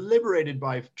you've liberated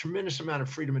by a tremendous amount of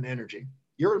freedom and energy.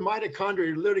 Your mitochondria,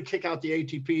 you literally kick out the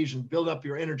ATPs and build up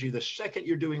your energy the second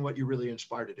you're doing what you're really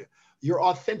inspired to do. Your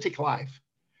authentic life.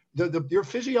 Your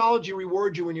physiology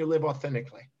rewards you when you live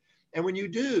authentically. And when you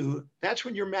do, that's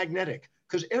when you're magnetic.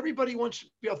 Because everybody wants to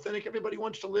be authentic. Everybody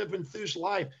wants to live enthused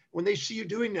life. When they see you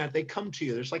doing that, they come to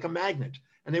you. There's like a magnet.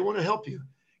 And they want to help you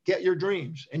get your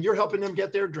dreams, and you're helping them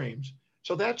get their dreams.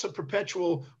 So that's a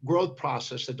perpetual growth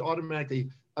process that automatically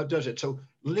does it. So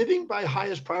living by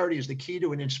highest priority is the key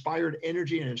to an inspired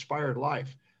energy and inspired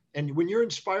life. And when you're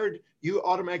inspired, you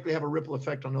automatically have a ripple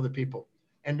effect on other people.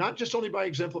 And not just only by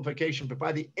exemplification, but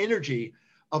by the energy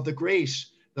of the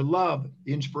grace, the love,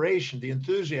 the inspiration, the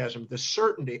enthusiasm, the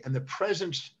certainty, and the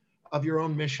presence of your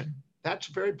own mission. That's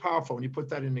very powerful when you put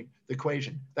that in the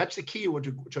equation. That's the key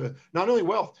to not only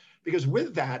wealth, because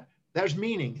with that, there's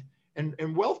meaning.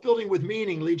 And wealth building with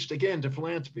meaning leads to, again, to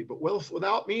philanthropy, but wealth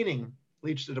without meaning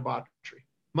leads to debauchery.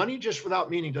 Money just without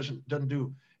meaning doesn't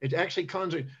do. It actually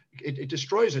it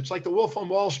destroys it. It's like the wolf on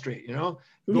Wall Street,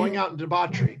 going out in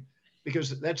debauchery.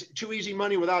 because that's too easy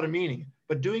money without a meaning.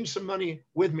 But doing some money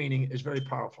with meaning is very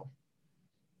powerful.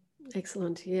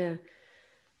 Excellent. Yeah.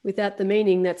 Without the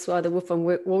meaning, that's why the Wolf on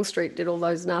Wall Street did all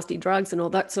those nasty drugs and all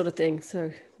that sort of thing.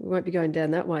 So we won't be going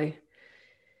down that way.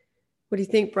 What do you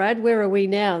think, Brad? Where are we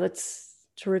now? That's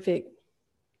terrific.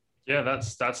 Yeah,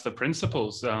 that's the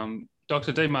principles.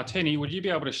 Dr. Demartini, would you be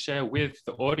able to share with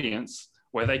the audience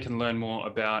where they can learn more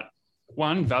about,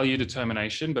 one, value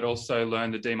determination, but also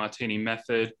learn the Demartini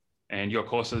method and your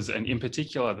courses, and in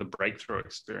particular, the breakthrough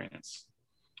experience?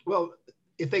 Well,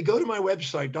 if they go to my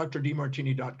website,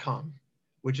 drdemartini.com,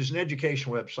 which is an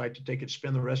education website that they could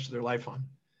spend the rest of their life on.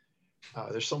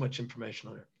 There's so much information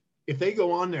on there. If they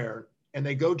go on there and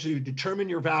they go to determine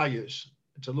your values,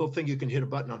 it's a little thing you can hit a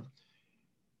button on,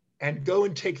 and go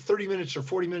and take 30 minutes or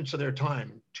 40 minutes of their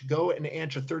time to go and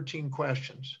answer 13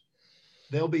 questions.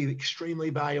 They'll be extremely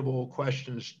valuable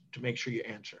questions to make sure you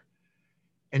answer.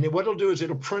 And then what it'll do is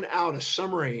it'll print out a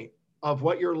summary of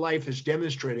what your life is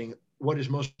demonstrating, what is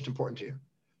most important to you.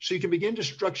 So you can begin to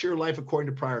structure your life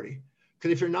according to priority.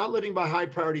 Because if you're not living by high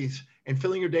priorities and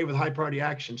filling your day with high priority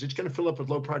actions, it's going to fill up with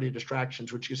low priority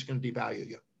distractions, which is going to devalue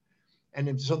you.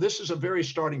 And so this is a very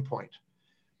starting point.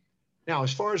 Now,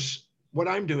 as far as what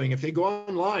I'm doing, if they go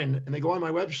online and they go on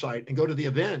my website and go to the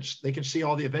events, they can see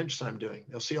all the events I'm doing.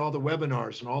 They'll see all the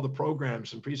webinars and all the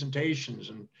programs and presentations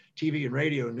and TV and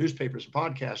radio and newspapers and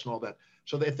podcasts and all that.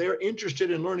 So that if they're interested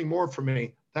in learning more from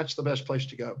me, that's the best place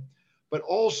to go. But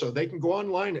also they can go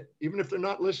online, even if they're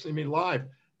not listening to me live,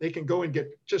 they can go and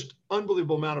get just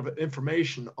unbelievable amount of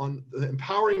information on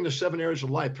empowering the 7 areas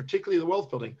of life, particularly the wealth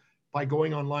building, by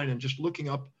going online and just looking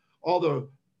up all the,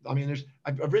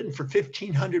 I've written for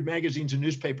 1,500 magazines and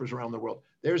newspapers around the world.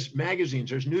 There's magazines,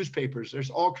 there's newspapers,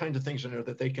 there's all kinds of things in there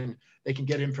that they can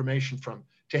get information from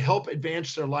to help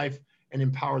advance their life and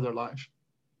empower their lives.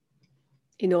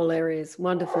 In all areas.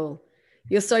 Wonderful.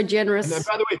 You're so generous. And then,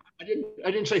 by the way, I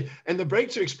didn't say, and the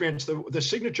breakthrough experience, the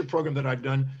signature program that I've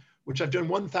done, which I've done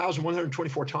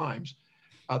 1,124 times,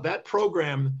 that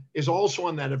program is also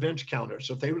on that events calendar.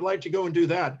 So if they would like to go and do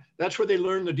that, that's where they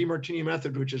learn the Demartini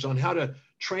method, which is on how to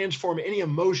transform any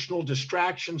emotional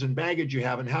distractions and baggage you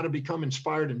have and how to become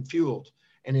inspired and fueled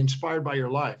and inspired by your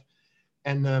life.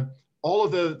 And all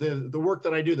of the work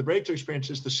that I do, the breakthrough experience,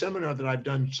 is the seminar that I've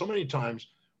done so many times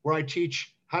where I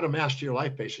teach how to master your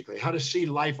life, basically, how to see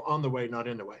life on the way, not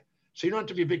in the way. So you don't have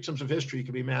to be victims of history. You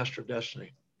can be master of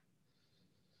destiny.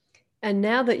 And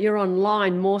now that you're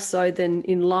online more so than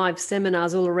in live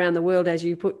seminars all around the world, as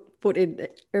you put in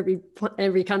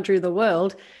every country of the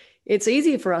world, it's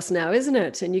easier for us now, isn't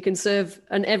it? And you can serve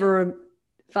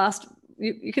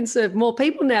you can serve more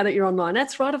people now that you're online.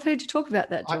 That's right. I've heard you talk about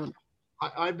that, John.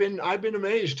 I've been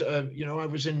amazed. I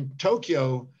was in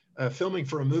Tokyo filming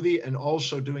for a movie and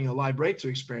also doing a live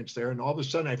breakthrough experience there. And all of a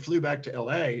sudden I flew back to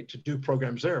LA to do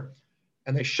programs there,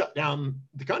 and they shut down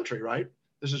the country, right?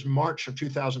 This is March of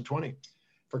 2020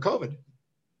 for COVID.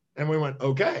 And we went,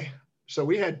 okay. So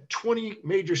we had 20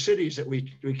 major cities that we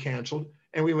canceled,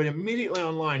 and we went immediately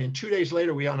online. And 2 days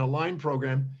later, we on a line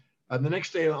program. The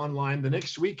next day online, the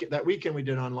next week, that weekend we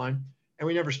did online, and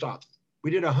we never stopped.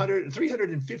 We did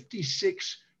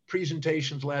 356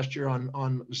 presentations last year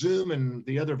on Zoom and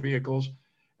the other vehicles.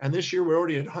 And this year we're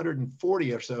already at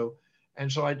 140 or so.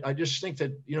 And so I just think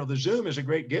that, the Zoom is a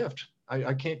great gift.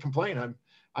 I can't complain.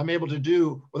 I'm able to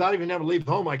do, without even having to leave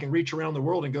home, I can reach around the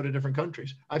world and go to different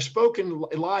countries. I've spoken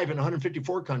live in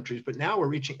 154 countries, but now we're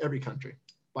reaching every country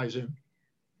by Zoom.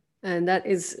 And that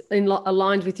is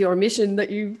aligned with your mission that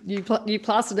you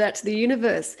plastered out to the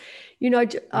universe.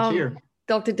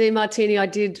 Dr.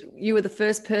 Demartini, you were the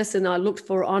first person I looked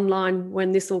for online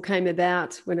when this all came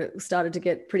about, when it started to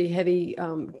get pretty heavy,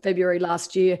 February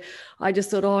last year. I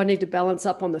just thought, I need to balance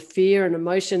up on the fear and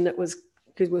emotion that was,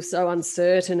 because we're so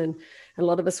uncertain, and a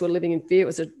lot of us were living in fear.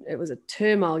 It was a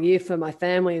turmoil year for my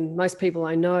family and most people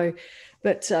I know.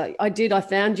 But I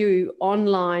found you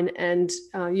online, and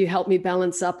you helped me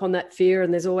balance up on that fear.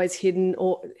 And there's always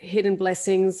hidden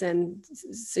blessings, and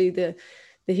see the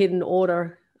hidden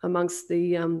order amongst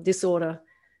the disorder.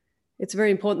 It's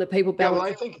very important that people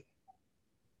balance. Yeah,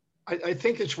 well, I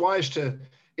think it's wise to.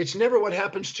 It's never what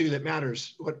happens to you that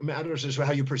matters. What matters is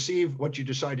how you perceive what you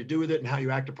decide to do with it and how you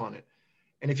act upon it.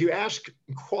 And if you ask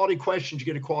quality questions, you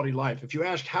get a quality life. If you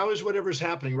ask, how is whatever's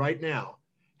happening right now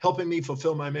helping me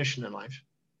fulfill my mission in life?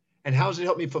 And how does it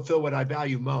help me fulfill what I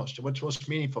value most and what's most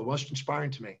meaningful, most inspiring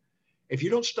to me? If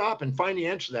you don't stop and find the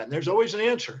answer to that, and there's always an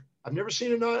answer. I've never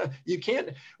seen you can't,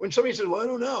 when somebody says, well, I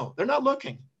don't know, they're not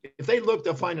looking. If they look,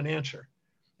 they'll find an answer.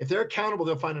 If they're accountable,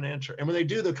 they'll find an answer. And when they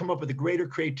do, they'll come up with a greater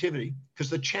creativity,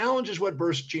 because the challenge is what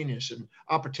bursts genius and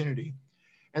opportunity.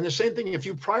 And the same thing, if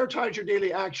you prioritize your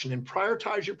daily action and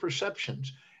prioritize your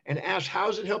perceptions and ask, how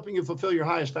is it helping you fulfill your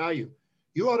highest value?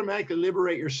 You automatically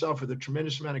liberate yourself with a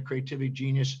tremendous amount of creativity,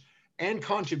 genius, and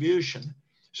contribution.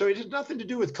 So it has nothing to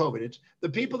do with COVID. It's the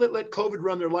people that let COVID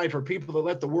run their life are people that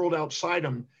let the world outside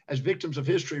them as victims of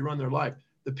history run their life.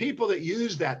 The people that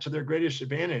use that to their greatest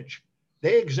advantage,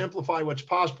 they exemplify what's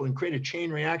possible and create a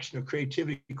chain reaction of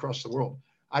creativity across the world.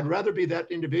 I'd rather be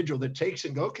that individual that takes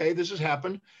and go, okay, this has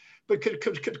happened, but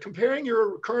could comparing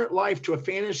your current life to a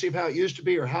fantasy of how it used to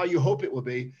be or how you hope it will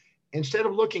be, instead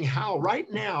of looking how right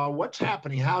now, what's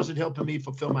happening, how is it helping me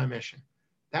fulfill my mission?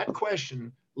 That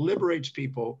question liberates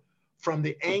people from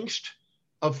the angst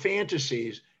of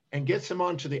fantasies and gets them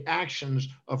onto the actions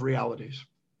of realities.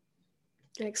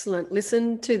 Excellent.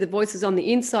 Listen to the voices on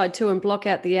the inside too and block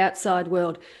out the outside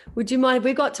world. Would you mind, have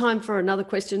we got time for another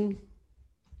question,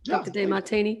 Dr.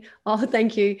 Demartini? Oh,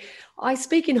 thank you. I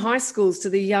speak in high schools to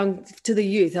the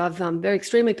youth. I'm very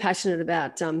extremely passionate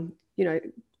about,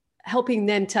 helping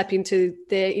them tap into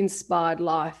their inspired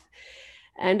life.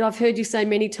 And I've heard you say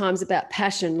many times about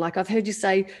passion. Like I've heard you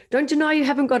say, don't deny you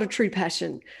haven't got a true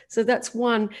passion. So that's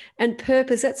one. And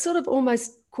purpose, that's sort of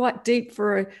almost quite deep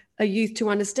for a youth to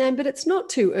understand, but it's not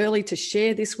too early to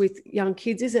share this with young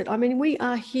kids, is it? I mean, we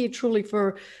are here truly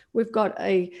we've got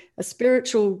a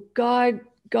spiritual guide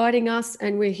guiding us,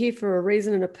 and we're here for a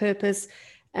reason and a purpose.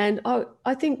 And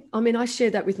I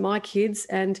share that with my kids.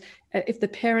 And if the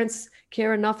parents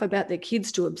care enough about their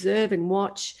kids to observe and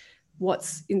watch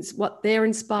what they're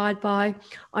inspired by.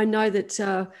 I know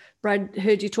that Brad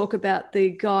heard you talk about the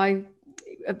guy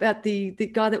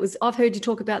that was, I've heard you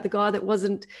talk about the guy that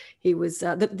wasn't, he was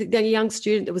the young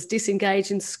student that was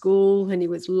disengaged in school, and he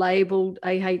was labeled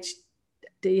ADHD.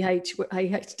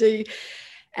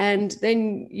 And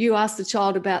then you asked the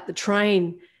child about the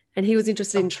train, and he was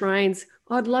interested in trains.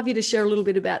 I'd love you to share a little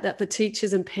bit about that for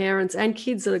teachers and parents and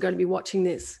kids that are going to be watching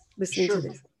this, listening to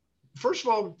this. First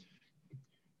of all,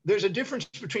 there's a difference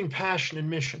between passion and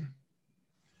mission.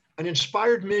 An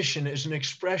inspired mission is an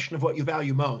expression of what you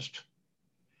value most.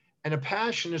 And a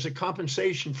passion is a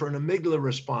compensation for an amygdala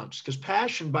response, because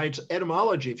passion, by its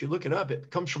etymology, if you look it up,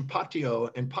 it comes from patio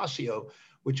and passio,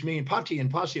 which mean pati and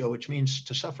passio, which means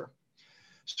to suffer.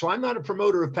 So I'm not a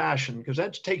promoter of passion, because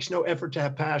that takes no effort to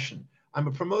have passion. I'm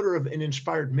a promoter of an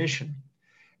inspired mission.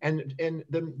 And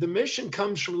the mission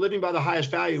comes from living by the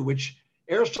highest value, which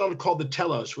Aristotle called the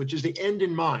telos, which is the end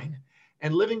in mind.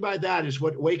 And living by that is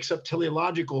what wakes up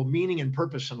teleological meaning and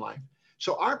purpose in life.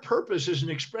 So our purpose is an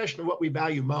expression of what we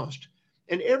value most.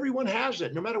 And everyone has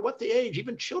it, no matter what the age.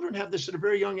 Even children have this at a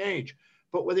very young age.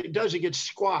 But what it does, it gets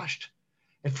squashed.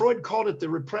 And Freud called it the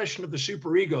repression of the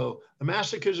superego, the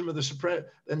masochism of the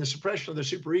suppression of the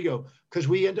superego, because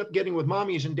we end up getting with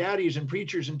mommies and daddies and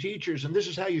preachers and teachers, and this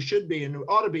is how you should be and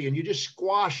ought to be, and you just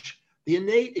squash the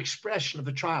innate expression of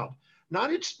the child.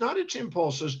 Not its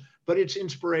impulses, but its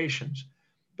inspirations.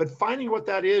 But finding what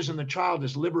that is in the child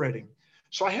is liberating.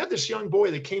 So I had this young boy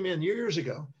that came in years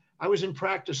ago. I was in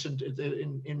practice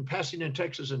in Pasadena,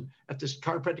 Texas, and at this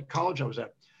chiropractic college I was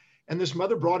at. And this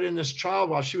mother brought in this child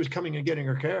while she was coming and getting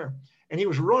her care. And he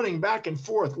was running back and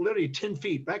forth, literally 10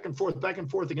 feet, back and forth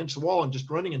against the wall, and just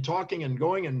running and talking and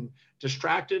going and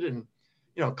distracted and,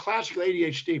 classical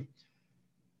ADHD.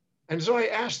 And so I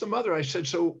asked the mother, I said,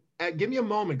 so give me a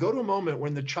moment, go to a moment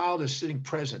when the child is sitting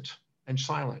present and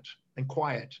silent and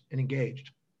quiet and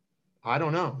engaged. I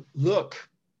don't know, look.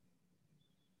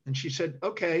 And she said,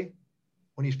 okay,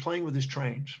 when he's playing with his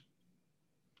trains.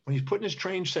 When he's putting his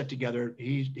train set together,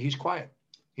 he's quiet,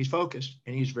 he's focused,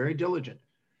 and he's very diligent.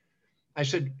 I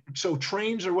said, so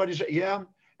trains are what is it? Yeah.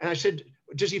 And I said,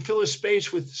 does he fill his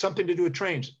space with something to do with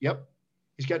trains? Yep.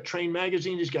 He's got train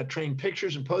magazines, he's got train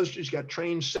pictures and posters, he's got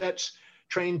train sets,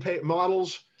 train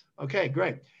models. Okay,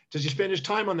 great. Does he spend his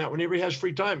time on that whenever he has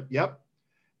free time? Yep.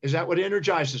 Is that what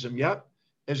energizes him? Yep.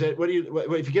 Is that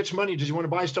if he gets money, does he want to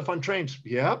buy stuff on trains?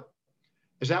 Yep.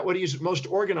 Is that what he's most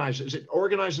organized? Is it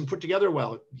organized and put together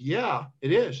well? Yeah,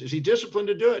 it is. Is he disciplined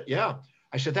to do it? Yeah.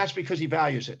 I said, that's because he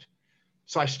values it.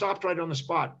 So I stopped right on the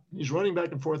spot. He's running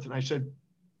back and forth. And I said,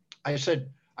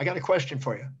 I got a question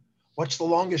for you. What's the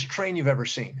longest train you've ever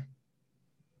seen?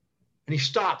 And he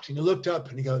stopped and he looked up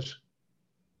and he goes,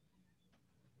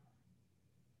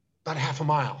 about half a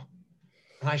mile.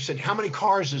 And I said, how many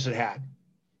cars does it have?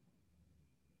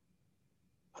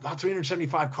 About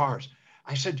 375 cars.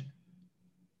 I said,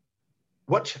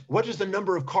 what is the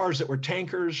number of cars that were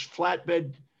tankers,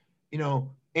 flatbed,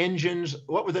 engines?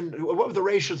 What were the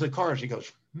ratios of the cars? He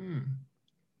goes,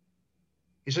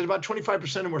 He said about 25%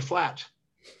 of them were flat.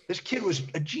 This kid was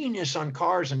a genius on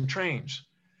cars and trains.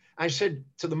 I said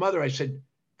to the mother, I said,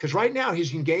 Because right now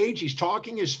he's engaged, he's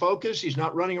talking, he's focused, he's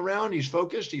not running around, he's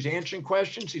focused, he's answering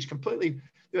questions, he's completely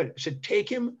good. I said, take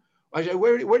him. I said,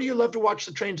 where do you love to watch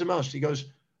the trains the most? He goes,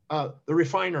 the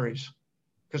refineries,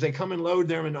 because they come and load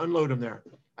them and unload them there.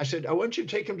 I said, I want you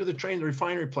to take him to the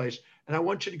refinery place, and I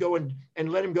want you to go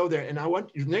and let him go there. And I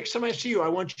want you, next time I see you, I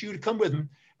want you to come with him,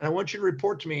 and I want you to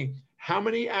report to me how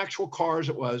many actual cars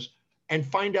it was, and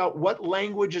find out what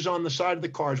language is on the side of the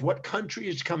cars, what country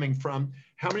it's coming from,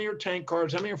 how many are tank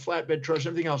cars, how many are flatbed trucks,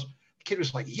 everything else. The kid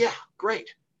was like, yeah,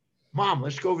 great. Mom,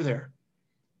 let's go over there.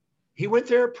 He went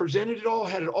there, presented it all,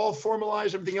 had it all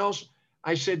formalized, everything else.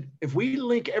 I said, if we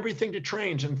link everything to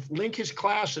trains and link his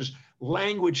classes,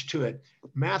 language to it,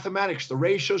 mathematics, the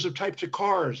ratios of types of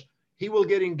cars, he will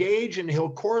get engaged and he'll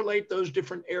correlate those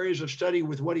different areas of study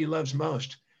with what he loves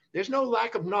most. There's no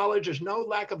lack of knowledge. There's no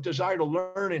lack of desire to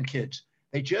learn in kids.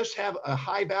 They just have a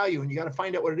high value, and you got to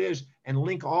find out what it is and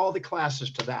link all the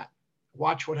classes to that.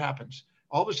 Watch what happens.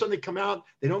 All of a sudden they come out,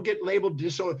 they don't get labeled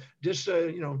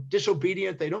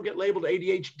disobedient. They don't get labeled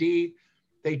ADHD.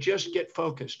 They just get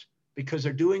focused because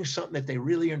they're doing something that they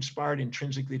really are inspired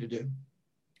intrinsically to do.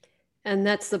 And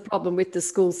that's the problem with the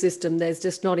school system. There's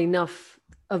just not enough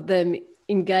of them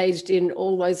engaged in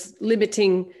all those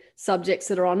limiting subjects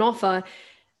that are on offer.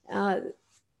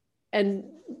 And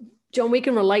John, we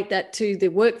can relate that to the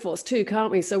workforce too,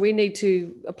 can't we? So we need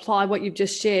to apply what you've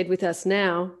just shared with us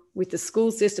now with the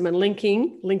school system and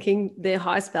linking their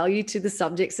highest value to the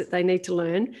subjects that they need to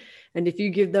learn. And if you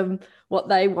give them what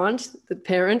they want, the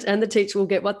parent and the teacher will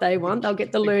get what they want. They'll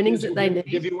get the learnings that they need.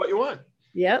 Give you what you want.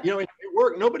 Yeah. You know, in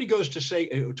work, nobody goes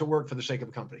to work for the sake of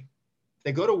a company.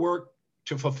 They go to work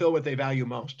to fulfill what they value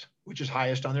most, which is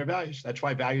highest on their values. That's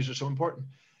why values are so important.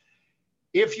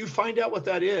 If you find out what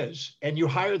that is and you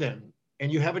hire them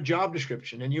and you have a job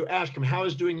description and you ask them, how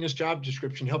is doing this job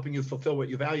description helping you fulfill what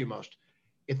you value most?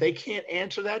 If they can't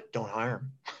answer that, don't hire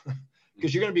them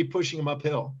because you're going to be pushing them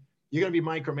uphill. You're going to be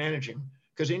micromanaging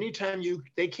because anytime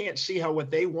they can't see how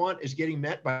what they want is getting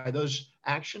met by those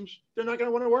actions, they're not going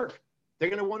to want to work. They're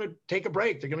going to want to take a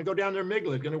break. They're going to go down their amygdala.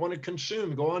 They're going to want to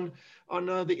consume, go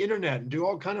on the internet and do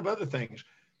all kind of other things.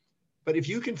 But if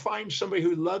you can find somebody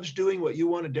who loves doing what you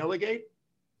want to delegate,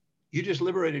 you just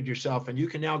liberated yourself and you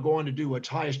can now go on to do what's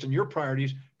highest in your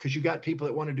priorities because you got people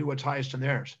that want to do what's highest in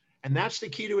theirs. And that's the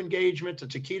key to engagement.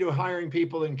 It's a key to hiring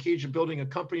people and key to building a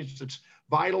company that's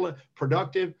vital,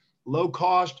 productive, low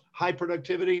cost, high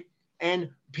productivity. And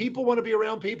people want to be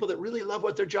around people that really love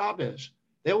what their job is.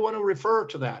 They'll want to refer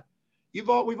to that. We've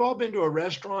all been to a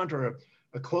restaurant or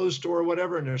a clothes store or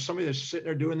whatever, and there's somebody that's sitting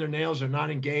there doing their nails. They're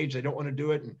not engaged. They don't want to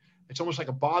do it. And it's almost like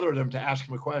a bother to them to ask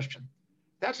them a question.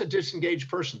 That's a disengaged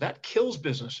person. That kills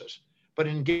businesses. But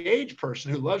an engaged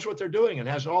person who loves what they're doing and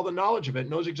has all the knowledge of it,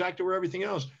 knows exactly where everything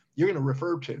else, you're going to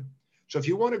refer to. So if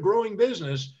you want a growing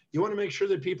business, you want to make sure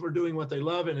that people are doing what they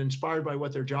love and inspired by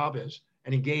what their job is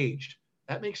and engaged.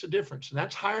 That makes a difference. And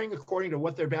that's hiring according to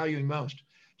what they're valuing most.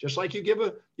 Just like you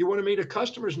want to meet a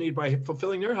customer's need by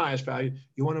fulfilling their highest value,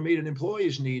 you want to meet an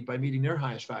employee's need by meeting their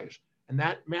highest values. And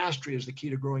that mastery is the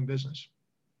key to growing business.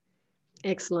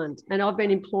 Excellent. And I've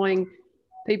been employing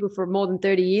people for more than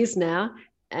 30 years now,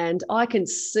 and I can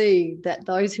see that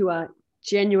those who are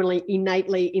genuinely,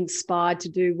 innately inspired to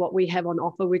do what we have on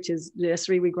offer, which is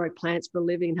nursery, we grow plants for a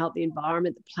living and help the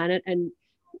environment, the planet,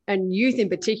 and youth in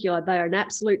particular, they are an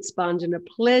absolute sponge and a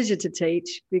pleasure to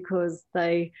teach because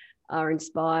they are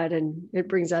inspired and it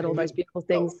brings out all those beautiful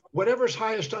things. Well, whatever's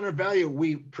highest on our value,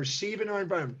 we perceive in our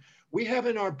environment. We have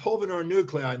in our pulvinar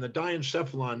nuclei, in the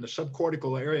diencephalon, the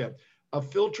subcortical area, a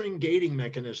filtering gating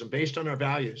mechanism based on our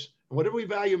values. And whatever we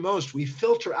value most, we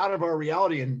filter out of our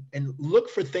reality and look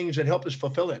for things that help us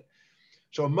fulfill it.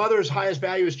 So a mother's highest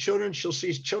value is children. She'll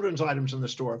see children's items in the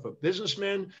store. If a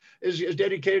businessman is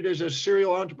dedicated as a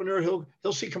serial entrepreneur,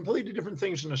 he'll see completely different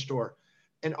things in the store.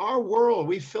 In our world,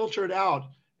 we filter it out,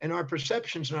 and our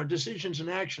perceptions and our decisions and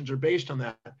actions are based on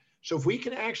that. So if we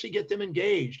can actually get them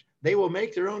engaged, they will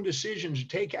make their own decisions,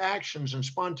 take actions, and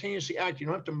spontaneously act. You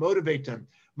don't have to motivate them.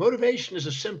 Motivation is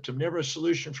a symptom, never a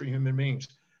solution for human beings.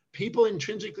 People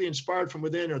intrinsically inspired from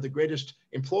within are the greatest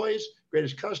employees,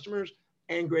 greatest customers,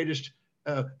 and greatest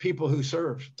people who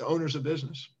serve, the owners of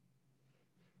business.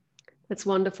 That's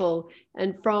wonderful.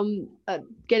 And from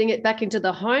getting it back into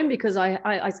the home, because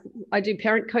I do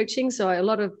parent coaching, so a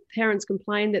lot of parents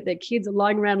complain that their kids are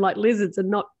lying around like lizards and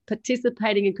not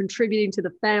participating and contributing to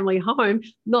the family home.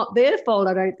 Not their fault,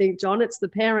 I don't think, John. It's the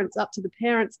parents, up to the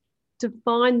parents to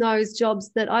find those jobs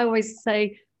that I always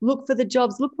say, look for the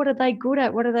jobs. Look, what are they good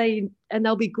at? What are they? And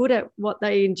they'll be good at what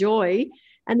they enjoy.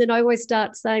 And then I always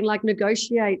start saying, like,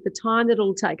 negotiate the time that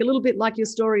it'll take, a little bit like your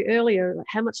story earlier. Like,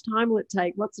 how much time will it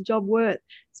take? What's the job worth?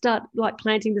 Start like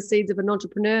planting the seeds of an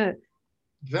entrepreneur.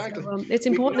 Exactly. So, it's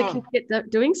important that kids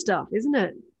get doing stuff, isn't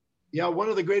it? Yeah. One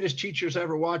of the greatest teachers I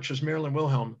ever watched was Marilyn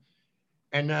Wilhelm.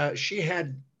 And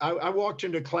I walked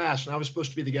into class and I was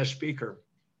supposed to be the guest speaker.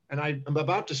 And I'm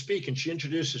about to speak and she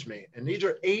introduces me. And these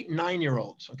are 8 and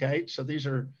 9-year-olds. Okay. So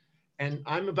and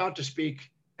I'm about to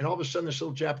speak. And all of a sudden, this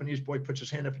little Japanese boy puts his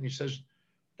hand up and he says,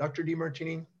 Dr.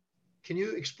 Demartini, can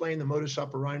you explain the modus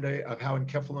operandi of how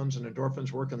enkephalins and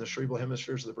endorphins work in the cerebral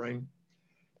hemispheres of the brain?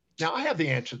 Now, I have the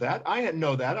answer to that. I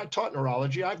know that. I taught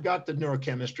neurology. I've got the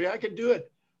neurochemistry. I could do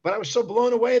it. But I was so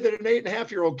blown away that an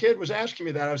 8.5-year-old kid was asking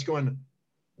me that. I was going,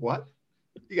 what?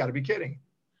 You got to be kidding.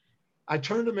 I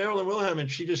turned to Marilyn Wilhelm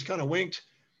and she just kind of winked.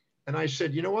 And I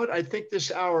said, you know what? I think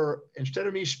this hour, instead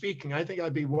of me speaking, I think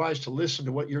I'd be wise to listen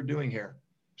to what you're doing here.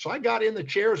 So I got in the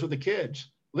chairs with the kids,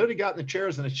 literally got in the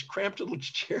chairs, and it's cramped little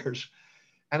chairs.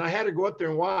 And I had to go up there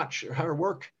and watch her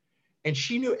work. And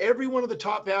she knew every one of the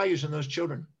top values in those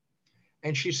children.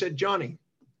 And she said, Johnny,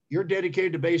 you're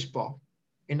dedicated to baseball.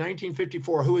 In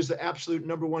 1954, who is the absolute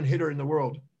 #1 hitter in the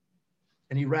world?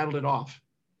 And he rattled it off.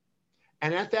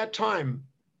 And at that time,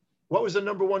 what was the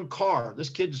 #1 car? This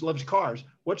kid loves cars.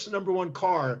 What's the #1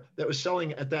 car that was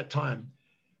selling at that time?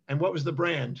 And what was the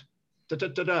brand?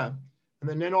 Da-da-da-da.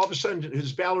 And then all of a sudden,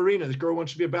 his ballerina, this girl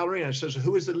wants to be a ballerina. And says,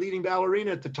 who is the leading ballerina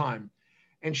at the time?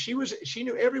 And she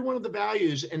knew every one of the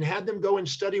values and had them go and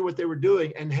study what they were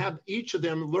doing and have each of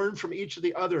them learn from each of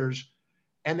the others.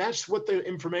 And that's what the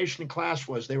information in class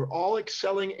was. They were all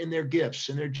excelling in their gifts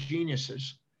and their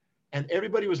geniuses. And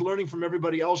everybody was learning from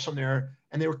everybody else on there.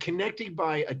 And they were connected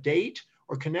by a date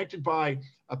or connected by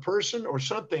a person or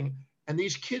something. And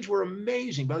these kids were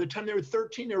amazing. By the time they were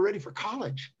 13, they were ready for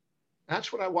college.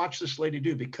 That's what I watched this lady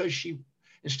do, because she,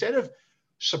 instead of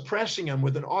suppressing them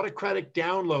with an autocratic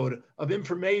download of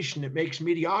information that makes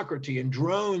mediocrity and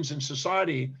drones in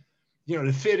society,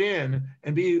 to fit in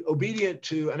and be obedient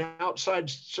to an outside,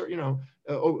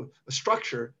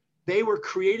 structure, they were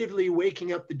creatively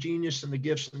waking up the genius and the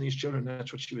gifts in these children.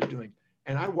 That's what she was doing.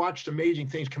 And I watched amazing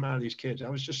things come out of these kids. I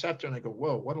was just sat there and I go,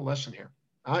 whoa, what a lesson here.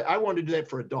 I wanted to do that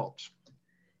for adults.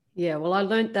 Yeah, well, I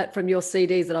learned that from your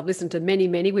CDs that I've listened to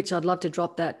many, which I'd love to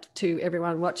drop that to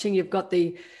everyone watching. You've got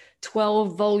the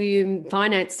 12-volume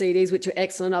finance CDs, which are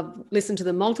excellent. I've listened to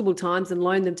them multiple times and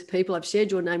loaned them to people. I've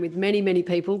shared your name with many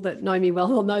people that know me well.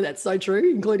 They'll know that's so true,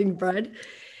 including Brad.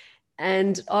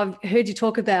 And I've heard you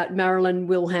talk about Marilyn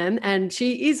Wilhelm, and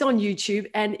she is on YouTube,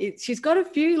 and she's got a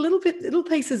few little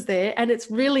pieces there, and it's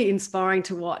really inspiring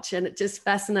to watch. And it just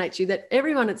fascinates you that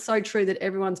it's so true that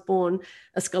everyone's born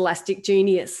a scholastic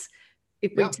genius.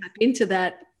 If we tap into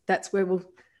that, that's where we'll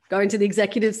go into the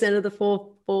executive center, the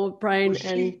four brain.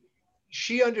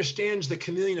 She understands the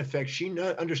chameleon effect. She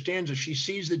understands if she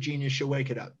sees the genius, she'll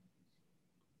wake it up.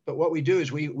 But what we do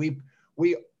is we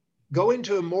go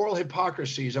into immoral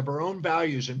hypocrisies of our own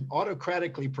values and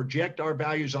autocratically project our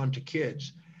values onto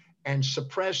kids and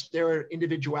suppress their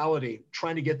individuality,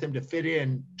 trying to get them to fit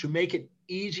in, to make it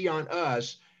easy on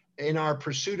us in our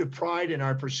pursuit of pride and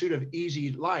our pursuit of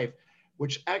easy life,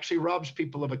 which actually robs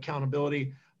people of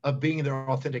accountability, of being their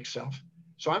authentic self.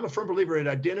 So I'm a firm believer in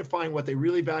identifying what they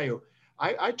really value.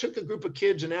 I took a group of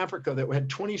kids in Africa that had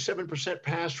 27%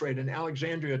 pass rate in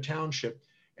Alexandria Township.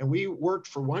 And we worked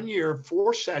for 1 year,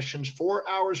 4 sessions, 4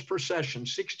 hours per session,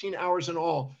 16 hours in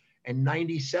all, and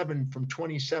 97 from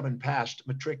 27 passed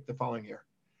matric the following year.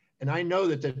 And I know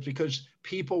that that's because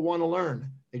people want to learn.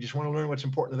 They just want to learn what's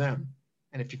important to them.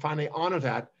 And if you finally honor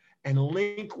that and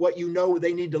link what you know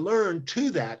they need to learn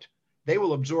to that, they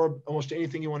will absorb almost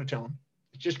anything you want to tell them.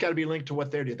 It's just got to be linked to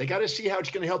what they're doing. They got to see how it's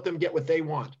going to help them get what they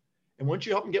want. And once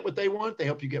you help them get what they want, they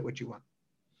help you get what you want.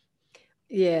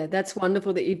 Yeah, that's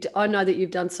wonderful I know that you've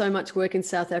done so much work in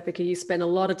South Africa. You spent a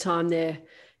lot of time there,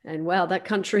 and wow, that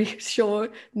country sure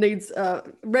needs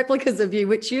replicas of you,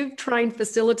 which you've trained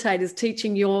facilitators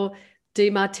teaching your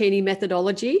Demartini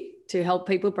methodology to help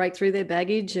people break through their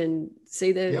baggage and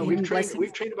see their hidden blessings.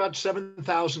 We've trained about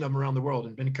 7,000 of them around the world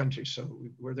in many countries. So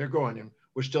where they're going, and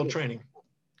we're still training.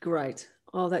 Great.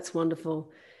 Oh, that's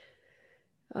wonderful.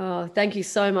 Thank you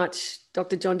so much,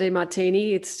 Dr. John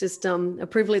Demartini. It's just a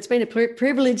privilege. It's been a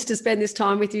privilege to spend this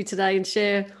time with you today and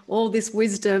share all this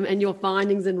wisdom and your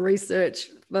findings and research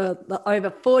for over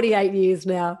 48 years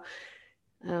now.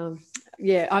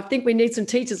 I think we need some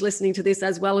teachers listening to this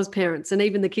as well as parents and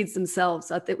even the kids themselves.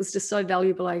 It was just so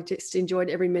valuable. I just enjoyed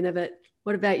every minute of it.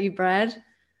 What about you, Brad?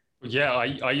 Yeah,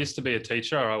 I used to be a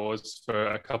teacher. I was for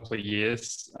a couple of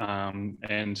years.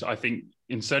 And I think,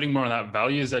 inserting more of that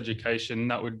values education,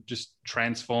 that would just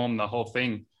transform the whole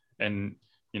thing. And,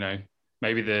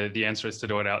 maybe the answer is to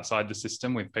do it outside the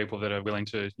system with people that are willing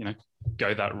to,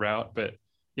 go that route. But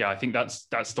yeah, I think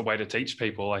that's the way to teach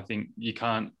people. I think you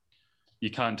can't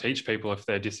teach people if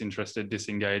they're disinterested,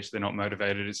 disengaged, they're not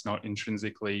motivated, it's not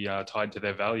intrinsically tied to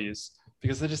their values,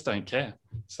 because they just don't care.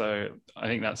 So I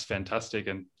think that's fantastic.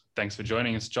 And thanks for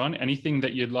joining us, John. Anything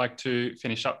that you'd like to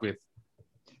finish up with?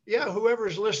 Yeah,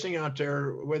 whoever's listening out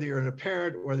there, whether you're a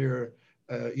parent, whether you're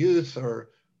a youth,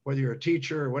 or whether you're a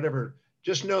teacher or whatever,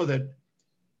 just know that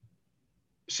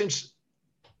since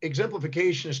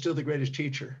exemplification is still the greatest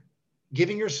teacher,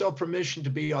 giving yourself permission to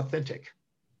be authentic,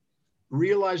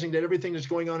 realizing that everything that's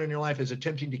going on in your life is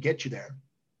attempting to get you there.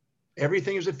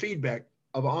 Everything is a feedback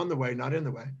of on the way, not in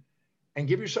the way. And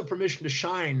give yourself permission to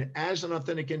shine as an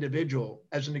authentic individual,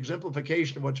 as an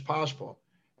exemplification of what's possible.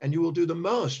 And you will do the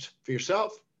most for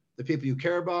yourself, the people you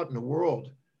care about, and the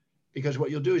world. Because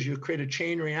what you'll do is you'll create a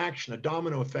chain reaction, a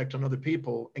domino effect on other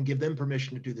people, and give them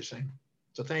permission to do the same.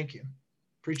 So thank you.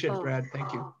 Appreciate it, Brad.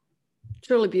 Thank you.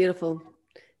 Truly beautiful.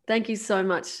 Thank you so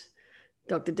much,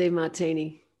 Dr.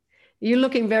 Demartini. You're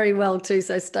looking very well too,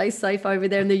 so stay safe over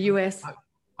there in the US.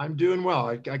 I'm doing well.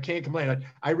 I can't complain.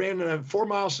 I ran 4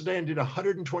 miles today and did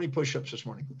 120 push-ups this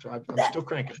morning. So I'm still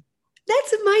cranking.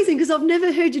 That's amazing, because I've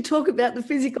never heard you talk about the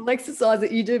physical exercise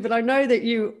that you do, but I know that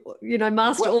you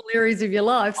master all areas of your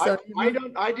life. So when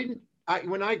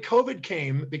COVID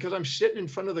came, because I'm sitting in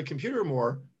front of the computer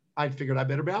more, I figured I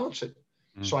better balance it.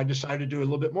 So I decided to do a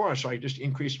little bit more. So I just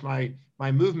increased my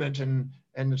movement,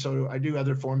 and so I do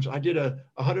other forms. I did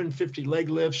 150 leg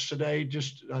lifts today,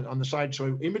 just on the side.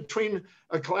 So in between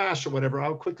a class or whatever,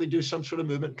 I'll quickly do some sort of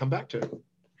movement and come back to it.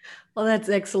 Well, that's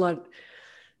excellent.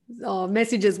 Oh,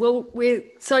 messages. Well, we're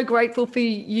so grateful for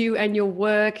you and your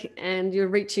work, and you're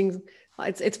reaching.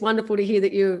 It's wonderful to hear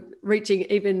that you're reaching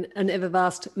even an ever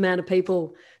vast amount of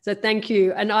people. So thank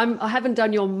you. And I haven't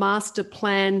done your master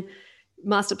plan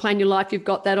your life. You've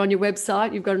got that on your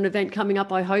website. You've got an event coming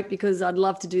up, I hope, because I'd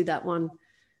love to do that one.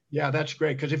 Yeah, that's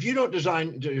great. Because if you don't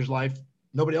design your life,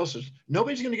 nobody's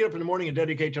going to get up in the morning and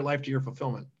dedicate their life to your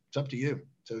fulfillment. It's up to you.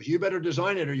 So you better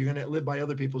design it, or you're going to live by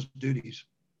other people's duties.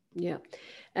 Yeah.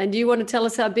 And do you want to tell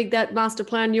us how big that master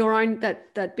plan, your own,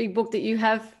 that big book that you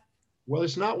have? Well,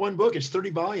 it's not one book, it's 30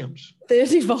 volumes.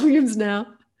 30 volumes now. Do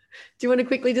you want to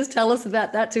quickly just tell us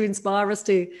about that to inspire us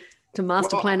to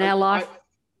master plan our life?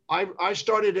 I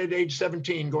started at age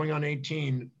 17, going on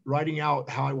 18, writing out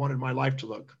how I wanted my life to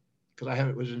look, because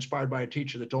I was inspired by a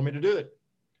teacher that told me to do it.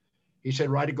 He said,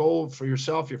 write a goal for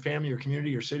yourself, your family, your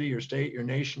community, your city, your state, your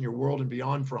nation, your world, and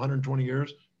beyond for 120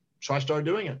 years. So I started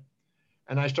doing it.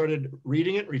 And I started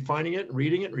reading it, refining it,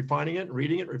 reading it, refining it,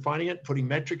 reading it, refining it, putting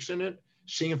metrics in it,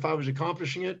 seeing if I was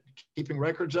accomplishing it, keeping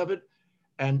records of it,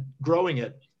 and growing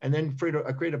it. And then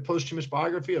I created a posthumous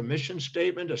biography, a mission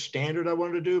statement, a standard I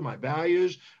wanted to do, my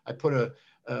values. I put a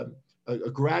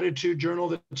gratitude journal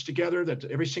that's together, that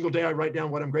every single day I write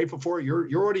down what I'm grateful for. You're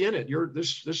already in it.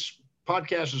 This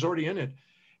podcast is already in it.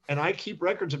 And I keep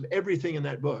records of everything in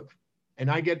that book. And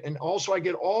I get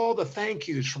all the thank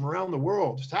yous from around the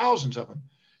world, thousands of them,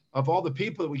 of all the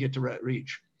people that we get to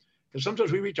reach. Because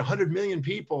sometimes we reach 100 million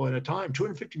people at a time,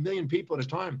 250 million people at a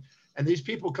time. And these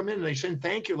people come in and they send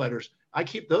thank you letters. I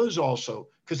keep those also,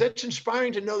 because that's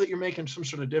inspiring to know that you're making some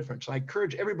sort of difference. I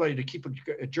encourage everybody to keep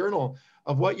a journal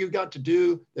of what you got to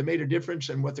do that made a difference,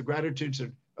 and what the gratitudes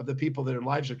of the people that their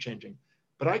lives are changing.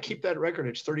 But I keep that record.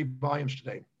 It's 30 volumes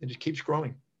today. It just keeps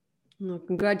growing. Well,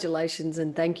 congratulations,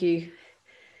 and thank you.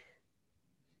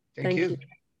 Thank you.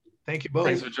 Thank you both.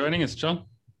 Thanks for joining us, John.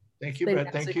 Thank you,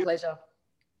 Brett. Thank you. Pleasure.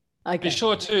 Okay. Be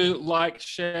sure to like,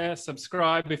 share,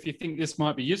 subscribe. If you think this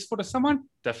might be useful to someone,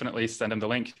 definitely send them the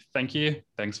link. Thank you.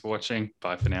 Thanks for watching.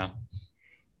 Bye for now.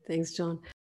 Thanks, John.